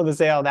should be able to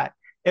say all that.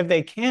 If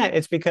they can't,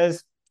 it's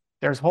because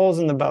there's holes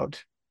in the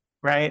boat,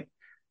 right?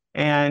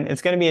 And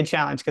it's going to be a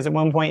challenge because at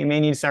one point you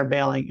may need to start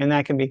bailing, and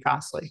that can be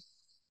costly.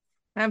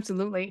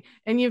 Absolutely.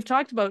 And you've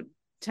talked about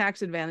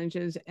tax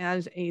advantages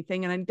as a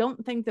thing. And I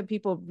don't think that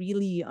people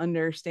really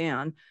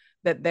understand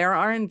that there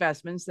are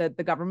investments that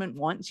the government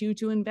wants you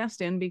to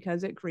invest in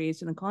because it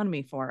creates an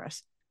economy for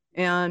us.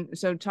 And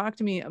so talk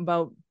to me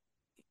about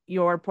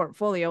your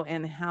portfolio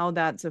and how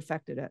that's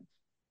affected it.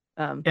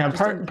 Yeah,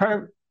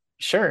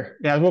 sure.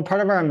 Yeah, well,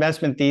 part of our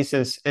investment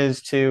thesis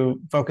is to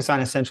focus on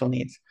essential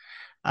needs.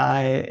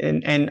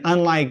 And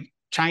unlike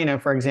China,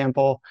 for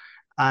example,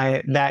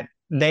 that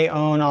they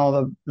own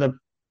all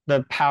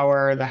the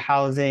power, the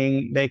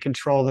housing, they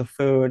control the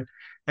food.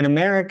 In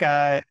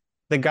America,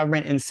 the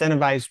government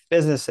incentivized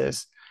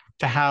businesses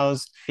to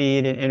house,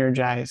 feed, and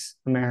energize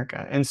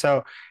America. And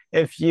so,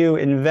 if you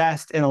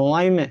invest in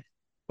alignment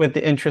with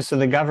the interests of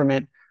the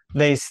government,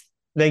 they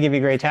they give you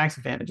great tax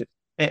advantages.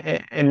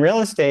 In real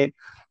estate,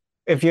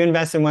 if you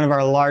invest in one of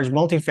our large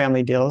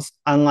multifamily deals,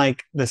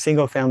 unlike the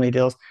single family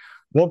deals,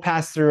 we'll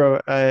pass through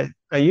a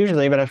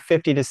usually about a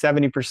 50 to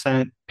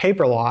 70%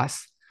 paper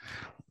loss.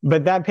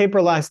 But that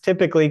paper loss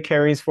typically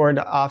carries forward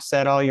to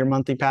offset all your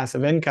monthly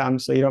passive income,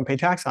 so you don't pay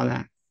tax on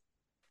that.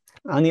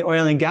 On the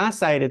oil and gas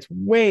side, it's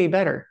way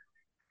better.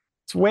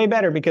 It's way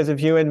better because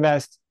if you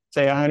invest,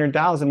 say,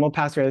 100,000, we'll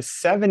pass through a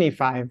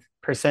 75%,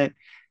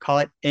 call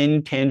it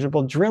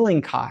intangible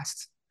drilling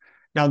costs.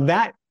 Now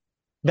that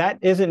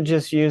isn't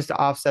just used to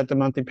offset the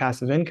monthly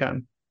passive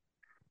income.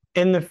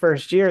 In the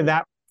first year,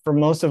 that for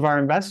most of our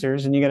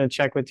investors, and you got to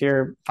check with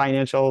your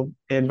financial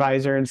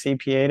advisor and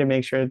CPA to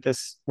make sure that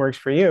this works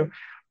for you.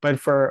 But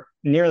for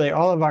nearly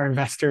all of our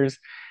investors,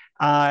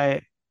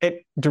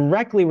 it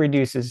directly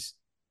reduces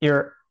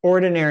your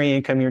ordinary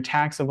income, your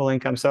taxable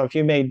income. So if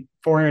you made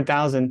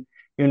 400,000,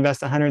 you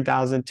invest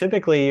 100,000,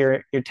 typically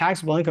your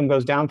taxable income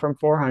goes down from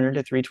 400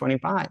 to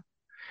 325.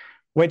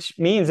 Which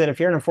means that if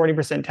you're in a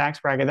 40% tax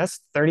bracket, that's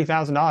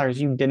 $30,000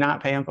 you did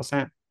not pay Uncle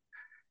Sam,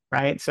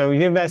 right? So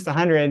if you invest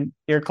 100,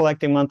 you're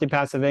collecting monthly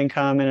passive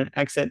income and an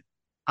exit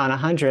on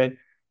 100,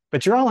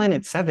 but you're all in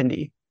at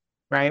 70,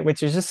 right?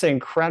 Which is just an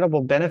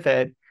incredible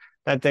benefit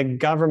that the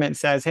government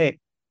says, hey,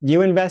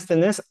 you invest in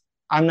this,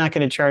 I'm not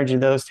going to charge you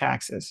those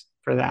taxes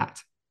for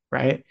that,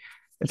 right?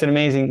 It's an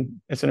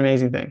amazing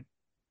thing.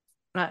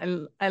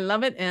 I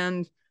love it.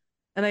 And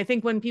I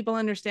think when people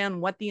understand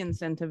what the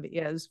incentive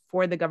is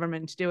for the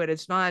government to do it,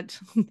 it's not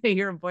that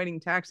you're avoiding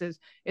taxes.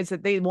 It's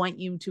that they want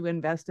you to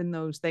invest in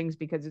those things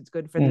because it's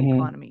good for the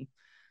economy.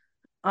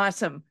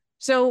 Awesome.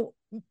 So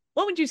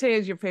what would you say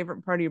is your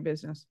favorite part of your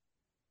business?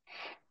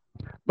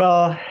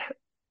 Well,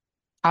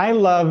 I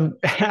love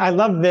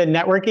the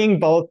networking,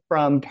 both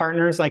from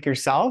partners like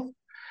yourself,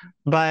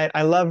 but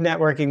I love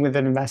networking with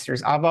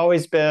investors. I've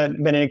always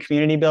been a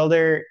community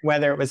builder,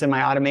 whether it was in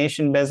my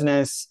automation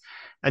business,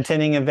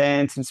 attending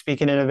events and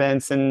speaking at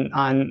events and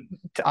on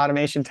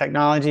automation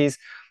technologies,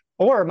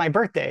 or my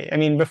birthday. I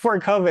mean, before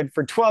COVID,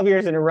 for 12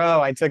 years in a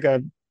row, I took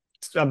a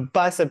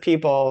bus of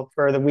people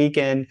for the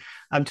weekend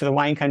up to the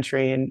wine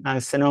country in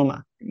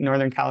Sonoma,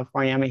 Northern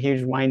California. I'm a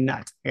huge wine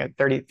nut. I got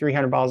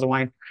 300 bottles of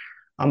wine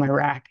on my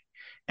rack.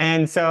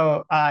 And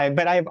so,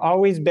 but I've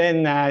always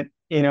been that,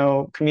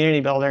 community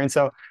builder. And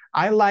so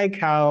I like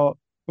how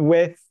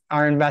with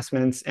our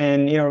investments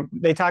and,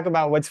 they talk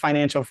about what's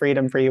financial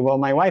freedom for you. Well,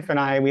 my wife and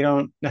I, we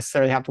don't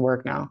necessarily have to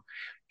work now,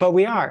 but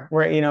we are,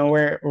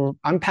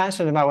 I'm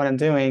passionate about what I'm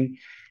doing.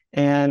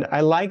 And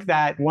I like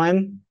that.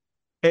 One,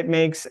 it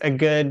makes I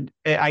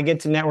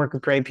get to network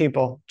with great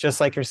people, just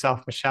like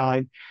yourself,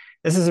 Michelle.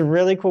 This is a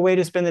really cool way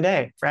to spend the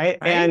day. Right.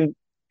 And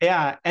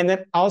yeah. And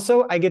then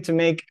also I get to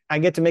make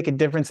a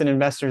difference in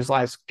investors'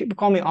 lives. People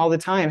call me all the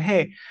time.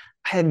 Hey,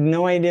 I had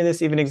no idea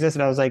this even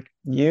existed. I was like,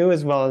 you,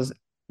 as well as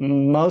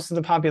most of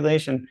the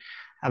population,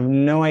 have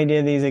no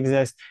idea these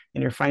exist.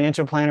 And your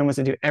financial planner wants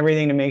to do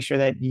everything to make sure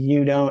that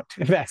you don't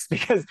invest,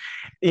 because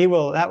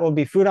that will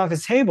be food off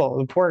his table,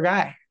 the poor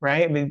guy,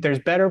 right? I mean, there's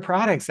better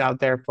products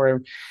out there for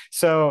him.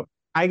 So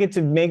I get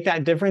to make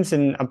that difference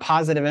and a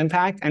positive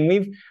impact.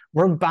 And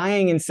we're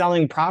buying and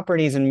selling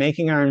properties and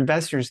making our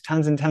investors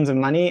tons and tons of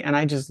money. And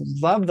I just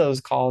love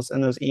those calls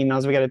and those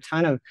emails. We got a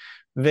ton of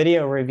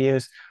video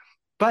reviews,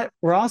 but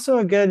we're also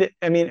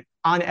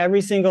on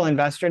every single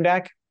investor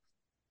deck,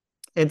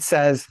 it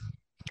says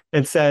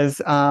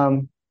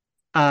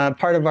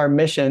part of our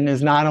mission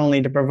is not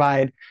only to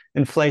provide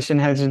inflation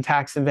hedge and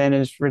tax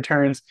advantage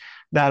returns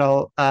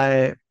that'll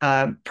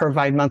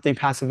provide monthly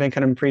passive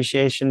income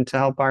appreciation to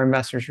help our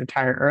investors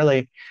retire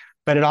early,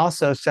 but it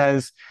also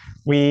says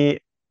we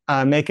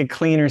make a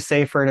cleaner,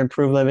 safer, and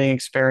improved living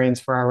experience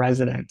for our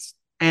residents.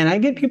 And I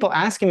get people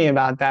asking me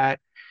about that.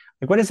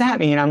 Like, what does that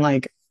mean? I'm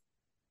like,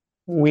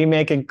 we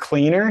make a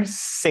cleaner,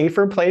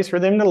 safer place for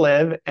them to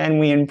live, and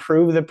we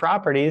improve the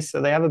properties so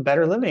they have a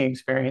better living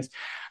experience.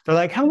 They're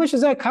like, how much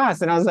does that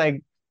cost? And I was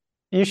like,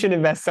 you should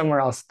invest somewhere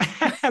else.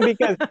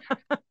 Because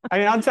I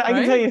can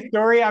tell you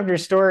story after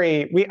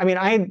story.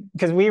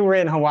 Because we were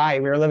in Hawaii,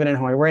 we were living in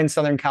Hawaii. We're in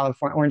Southern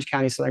California, Orange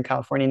County, Southern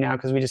California now,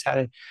 because we just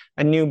had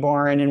a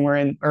newborn, and we're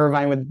in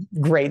Irvine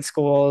with great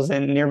schools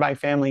and nearby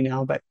family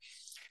now. But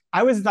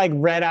I was like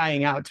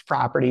red-eyeing out to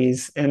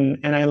properties, and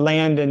I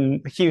land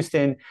in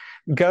Houston,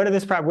 go to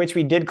this property, which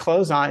we did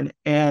close on,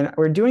 and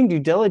we're doing due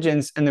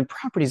diligence, and the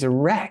property's a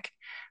wreck.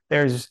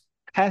 There's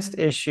pest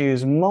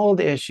issues, mold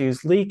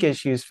issues, leak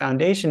issues,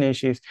 foundation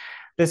issues.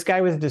 This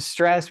guy was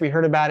distressed. We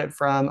heard about it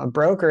from a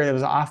broker. It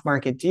was an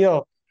off-market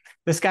deal.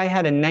 This guy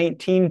had a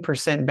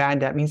 19% bad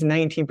debt, means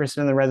 19%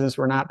 of the residents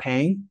were not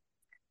paying.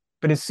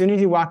 But as soon as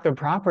you walk the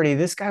property,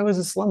 this guy was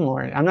a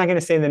slumlord. I'm not going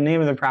to say the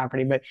name of the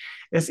property, but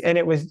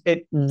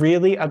it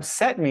really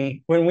upset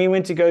me when we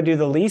went to go do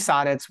the lease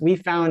audits. We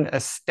found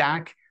a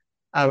stack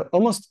of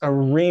almost a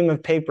ream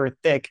of paper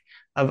thick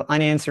of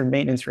unanswered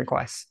maintenance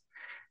requests.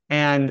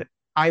 And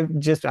I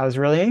was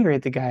really angry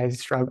at the guy.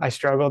 I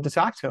struggled to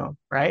talk to him,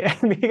 right?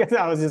 Because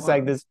I was just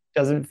like, this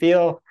doesn't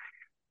feel,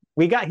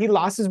 he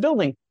lost his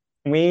building.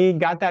 We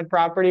got that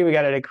property. We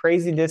got it at a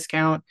crazy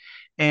discount.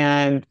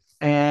 And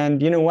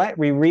you know what?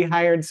 We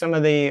rehired some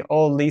of the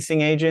old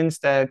leasing agents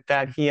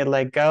that he had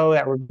let go,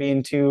 that were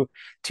being too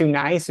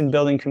nice and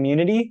building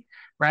community,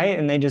 right?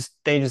 And they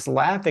just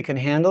left. They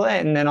couldn't handle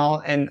it. And then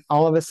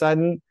all of a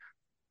sudden,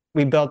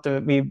 we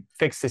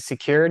fixed the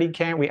security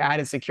cam. We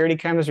added security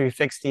cameras. We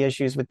fixed the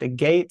issues with the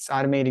gates,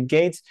 automated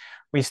gates.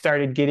 We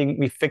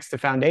fixed the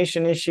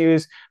foundation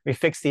issues. We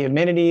fixed the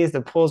amenities.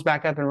 The pool's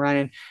back up and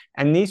running.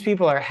 And these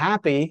people are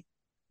happy.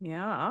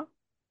 Yeah.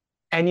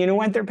 And you know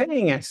what? They're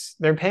paying us.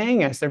 They're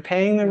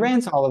paying the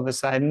rents all of a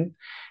sudden.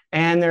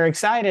 And they're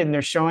excited, and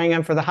they're showing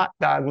up for the hot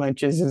dog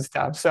lunches and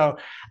stuff. So,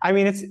 I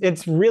mean,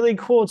 it's really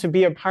cool to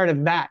be a part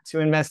of that, to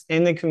invest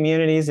in the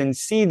communities and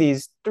see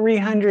these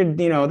 300,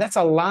 that's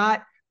a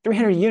lot,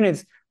 300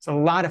 units. It's a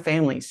lot of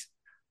families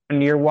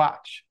under your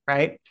watch,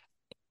 right?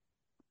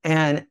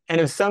 And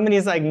if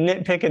somebody's like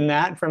nitpicking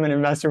that from an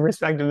investor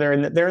perspective,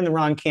 they're in the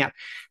wrong camp,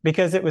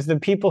 because it was the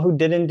people who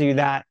didn't do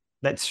that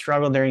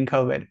struggled during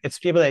COVID. It's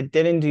people that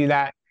didn't do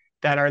that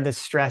are the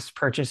stressed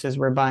purchases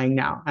we're buying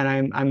now.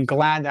 And I'm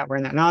glad that we're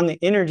in that. And on the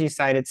energy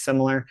side, it's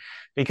similar,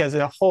 because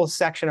the whole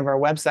section of our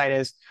website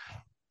is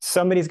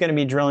somebody's going to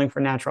be drilling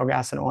for natural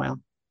gas and oil.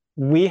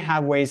 We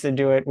have ways to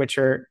do it which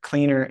are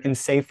cleaner and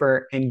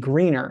safer and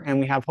greener. And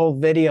we have whole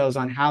videos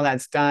on how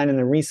that's done and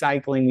the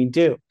recycling we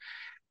do.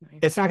 Nice.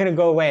 It's not going to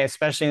go away,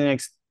 especially in the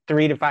next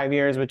 3 to 5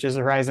 years, which is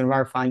the horizon of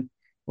our fund.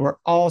 We're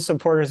all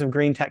supporters of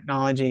green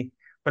technology.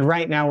 But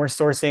right now we're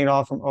sourcing it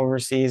all from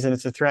overseas, and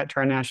it's a threat to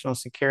our national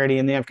security,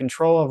 and they have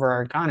control over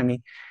our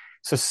economy.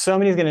 So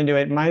somebody's going to do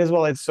it. Might as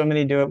well let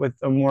somebody do it with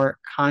a more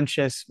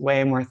conscious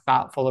way, a more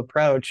thoughtful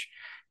approach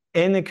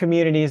in the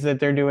communities that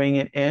they're doing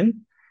it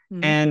in,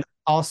 and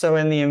also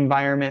in the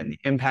environment and the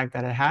impact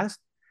that it has.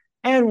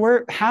 And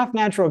we're half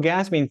natural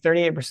gas, meaning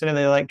 38% of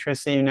the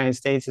electricity in the United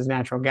States is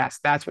natural gas.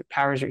 That's what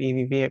powers your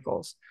EV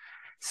vehicles.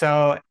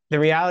 So the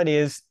reality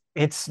is,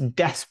 it's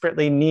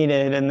desperately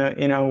needed, and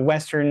the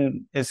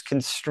Western is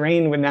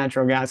constrained with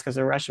natural gas because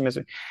of Russian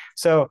misery.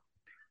 So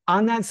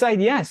on that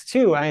side, yes,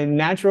 too,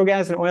 natural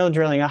gas and oil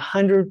drilling,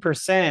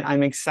 100%.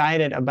 I'm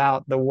excited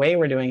about the way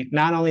we're doing it.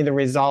 Not only the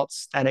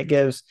results that it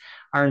gives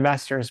our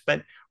investors,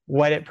 but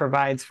what it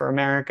provides for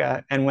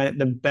America and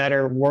the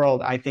better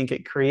world I think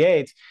it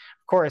creates.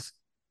 Of course,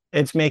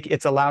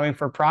 it's allowing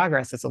for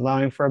progress. It's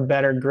allowing for a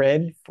better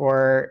grid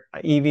for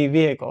EV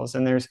vehicles,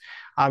 and there's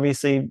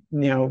obviously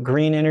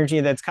green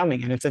energy that's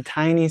coming, and it's a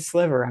tiny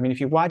sliver. I mean,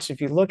 if you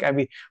look,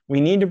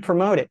 we need to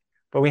promote it,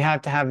 but we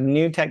have to have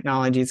new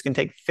technology. It's going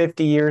to take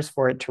 50 years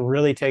for it to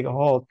really take a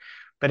hold.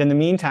 But in the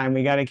meantime,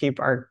 we got to keep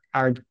our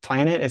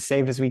planet as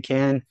safe as we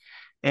can,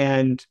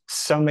 and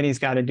somebody's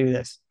got to do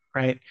this.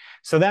 Right.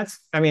 So those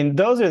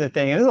are the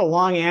things. This is a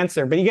long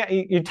answer, but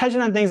you're touching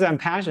on things that I'm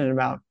passionate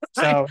about.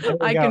 So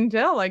I can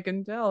tell.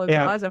 It's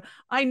awesome.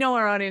 I know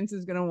our audience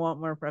is going to want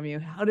more from you.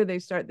 How do they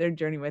start their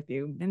journey with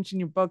you? Mention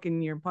your book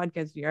and your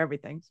podcast, your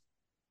everything.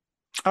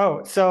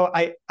 Oh, so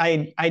I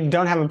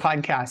don't have a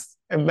podcast,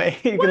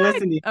 but you can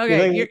listen to.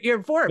 Okay,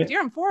 you're Forbes.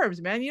 You're on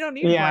Forbes, man. You don't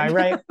need. Yeah,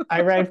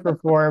 I write for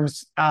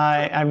Forbes.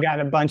 I've got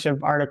a bunch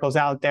of articles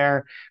out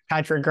there.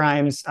 Patrick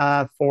Grimes,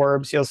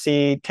 Forbes. You'll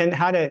see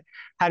how to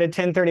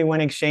 1031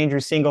 exchange your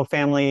single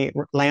family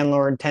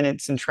landlord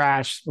tenants and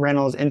trash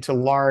rentals into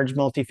large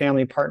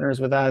multifamily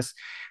partners with us.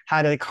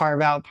 How to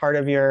carve out part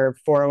of your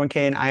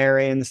 401k and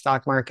IRA in the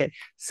stock market,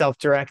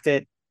 self-direct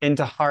it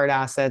into hard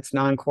assets,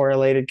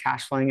 non-correlated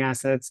cash flowing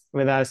assets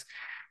with us.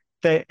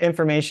 The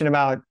information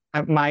about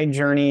my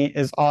journey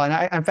is all,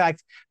 and in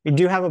fact, we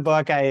do have a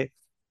book. I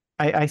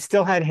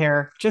still had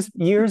hair just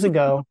years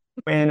ago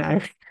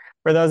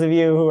for those of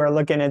you who are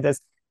looking at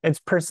this, it's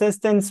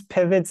Persistence,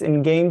 Pivots,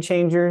 and Game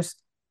Changers,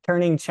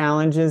 Turning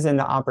Challenges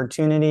into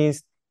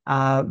Opportunities.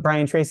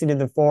 Brian Tracy did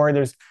the 4.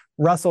 There's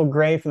Russell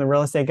Gray from the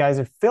Real Estate Guys,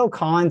 Phil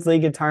Collins,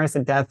 lead guitarist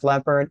at Def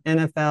Leppard,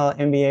 NFL,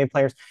 NBA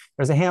players.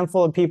 There's a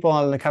handful of people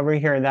on the cover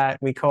here that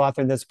we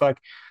co-authored this book.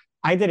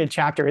 I did a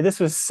chapter. This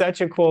was such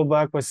a cool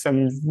book with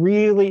some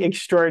really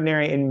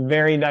extraordinary and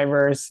very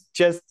diverse,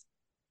 just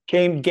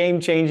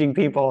game-changing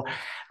people.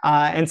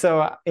 And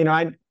so,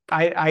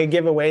 I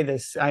give away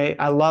this.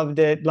 I loved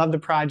it, loved the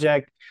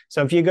project.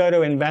 So if you go to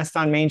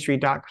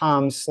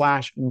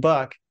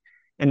investonmainstreet.com/book,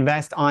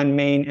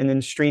 investonmain and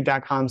then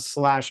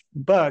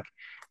street.com/book,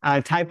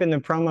 type in the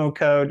promo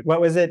code.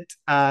 What was it?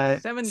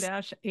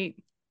 7-8.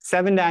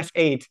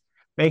 7-8.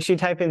 Make sure you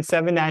type in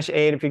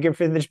 7-8. If you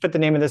just put the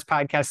name of this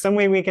podcast, some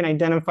way we can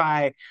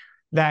identify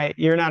that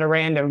you're not a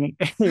random.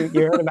 You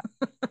heard about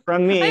it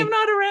from I am me.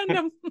 not a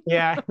random.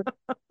 Yeah.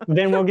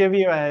 Then we'll give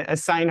you a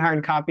signed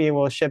hard copy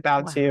we'll ship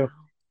out Wow. to you.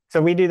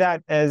 So we do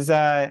that as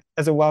a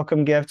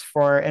welcome gift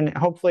for, and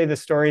hopefully the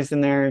stories in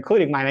there,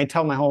 including mine. I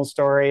tell my whole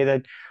story,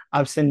 the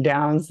ups and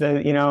downs,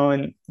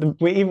 and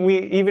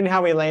we even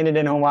how we landed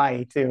in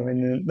Hawaii too.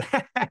 And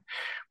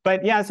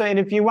but yeah, so and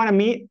if you want to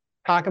meet,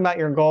 talk about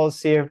your goals,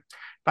 see if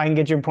I can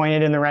get you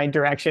pointed in the right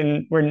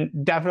direction. We're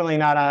definitely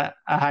not a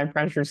high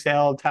pressure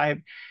sale type.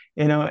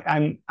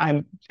 I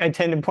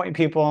tend to point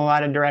people in a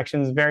lot of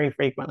directions very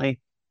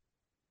frequently.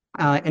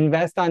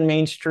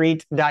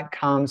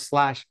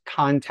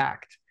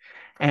 Investonmainstreet.com/contact.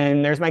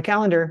 And there's my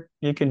calendar.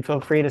 You can feel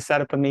free to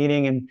set up a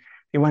meeting. And if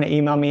you want to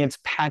email me, it's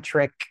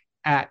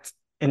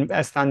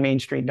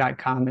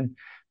patrick@investonmainstreet.com, and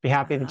be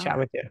happy to chat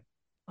with you.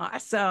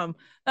 Awesome.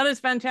 That is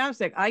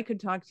fantastic. I could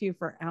talk to you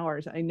for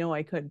hours. I know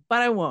I could,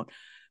 but I won't.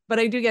 But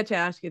I do get to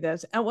ask you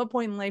this. At what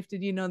point in life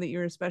did you know that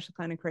you're a special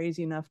kind of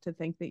crazy enough to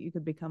think that you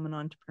could become an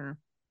entrepreneur?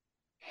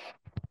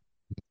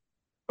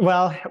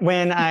 Well,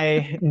 when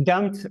I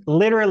dumped,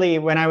 literally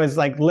when I was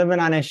like living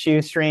on a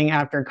shoestring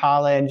after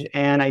college,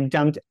 and I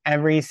dumped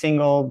every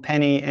single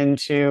penny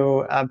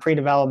into a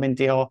pre-development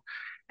deal,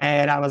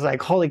 and I was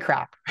like, holy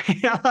crap.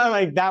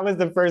 Like that was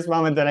the first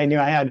moment that I knew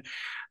I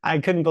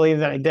couldn't believe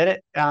that I did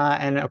it.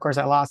 And of course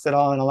I lost it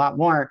all and a lot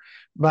more,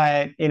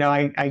 but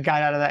I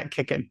got out of that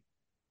kicking.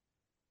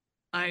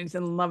 I just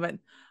love it.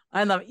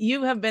 I love it.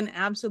 You have been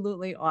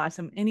absolutely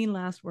awesome. Any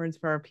last words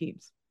for our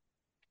peeps?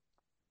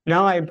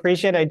 No, I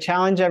appreciate it. I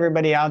challenge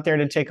everybody out there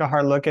to take a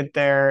hard look at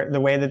the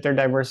way that they're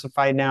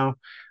diversified now.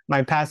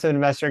 My passive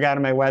investor guide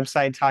on my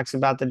website talks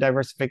about the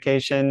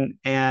diversification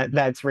and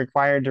that's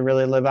required to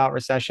really live out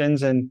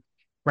recessions. And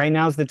right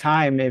now is the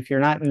time. If you're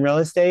not in real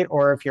estate,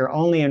 or if you're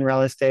only in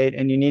real estate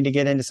and you need to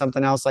get into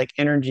something else like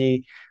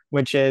energy,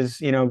 which is,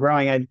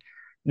 growing,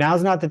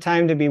 now's not the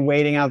time to be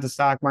waiting out the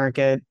stock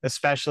market,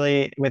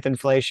 especially with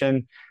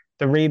inflation.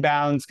 The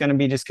rebound's going to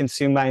be just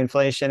consumed by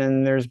inflation,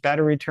 and there's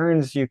better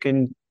returns you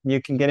can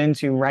get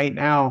into right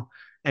now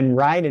and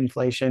ride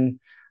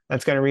inflation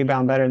that's going to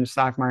rebound better than the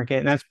stock market.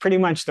 And that's pretty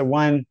much the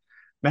one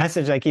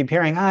message I keep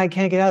hearing. I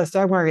can't get out of the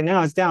stock market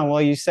now, it's down.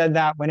 Well, you said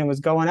that when it was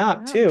going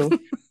up too.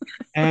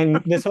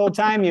 And this whole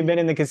time you've been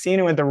in the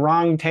casino at the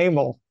wrong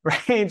table,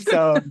 right?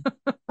 So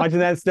watching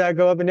that stock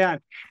go up and down.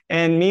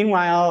 And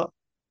meanwhile,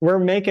 we're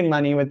making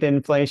money with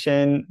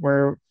inflation.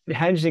 We're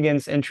hedged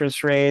against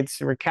interest rates.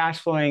 We're cash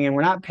flowing and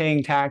we're not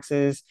paying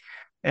taxes.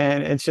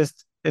 And it's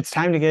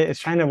time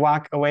to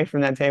walk away from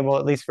that table,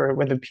 at least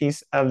with a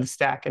piece of the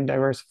stack, and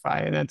diversify.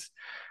 And it's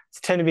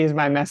tend to be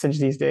my message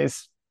these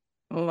days.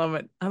 I love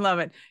it. I love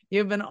it.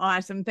 You've been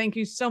awesome. Thank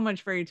you so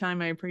much for your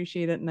time. I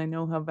appreciate it. And I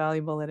know how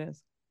valuable it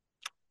is.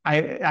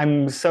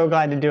 I'm so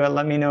glad to do it.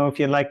 Let me know if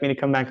you'd like me to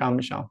come back on,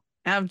 Michelle.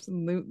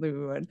 Absolutely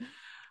would.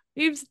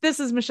 This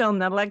is Michelle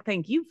Nedelec.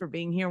 Thank you for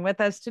being here with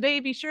us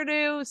today. Be sure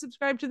to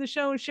subscribe to the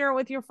show, share it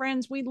with your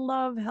friends. We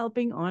love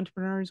helping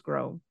entrepreneurs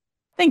grow.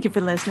 Thank you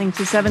for listening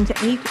to 7 to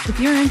 8. If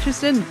you're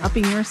interested in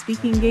upping your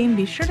speaking game,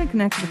 be sure to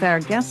connect with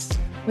our guests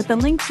with the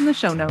links in the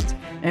show notes,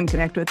 and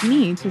connect with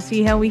me to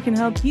see how we can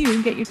help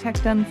you get your tech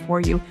done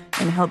for you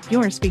and help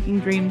your speaking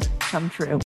dreams come true.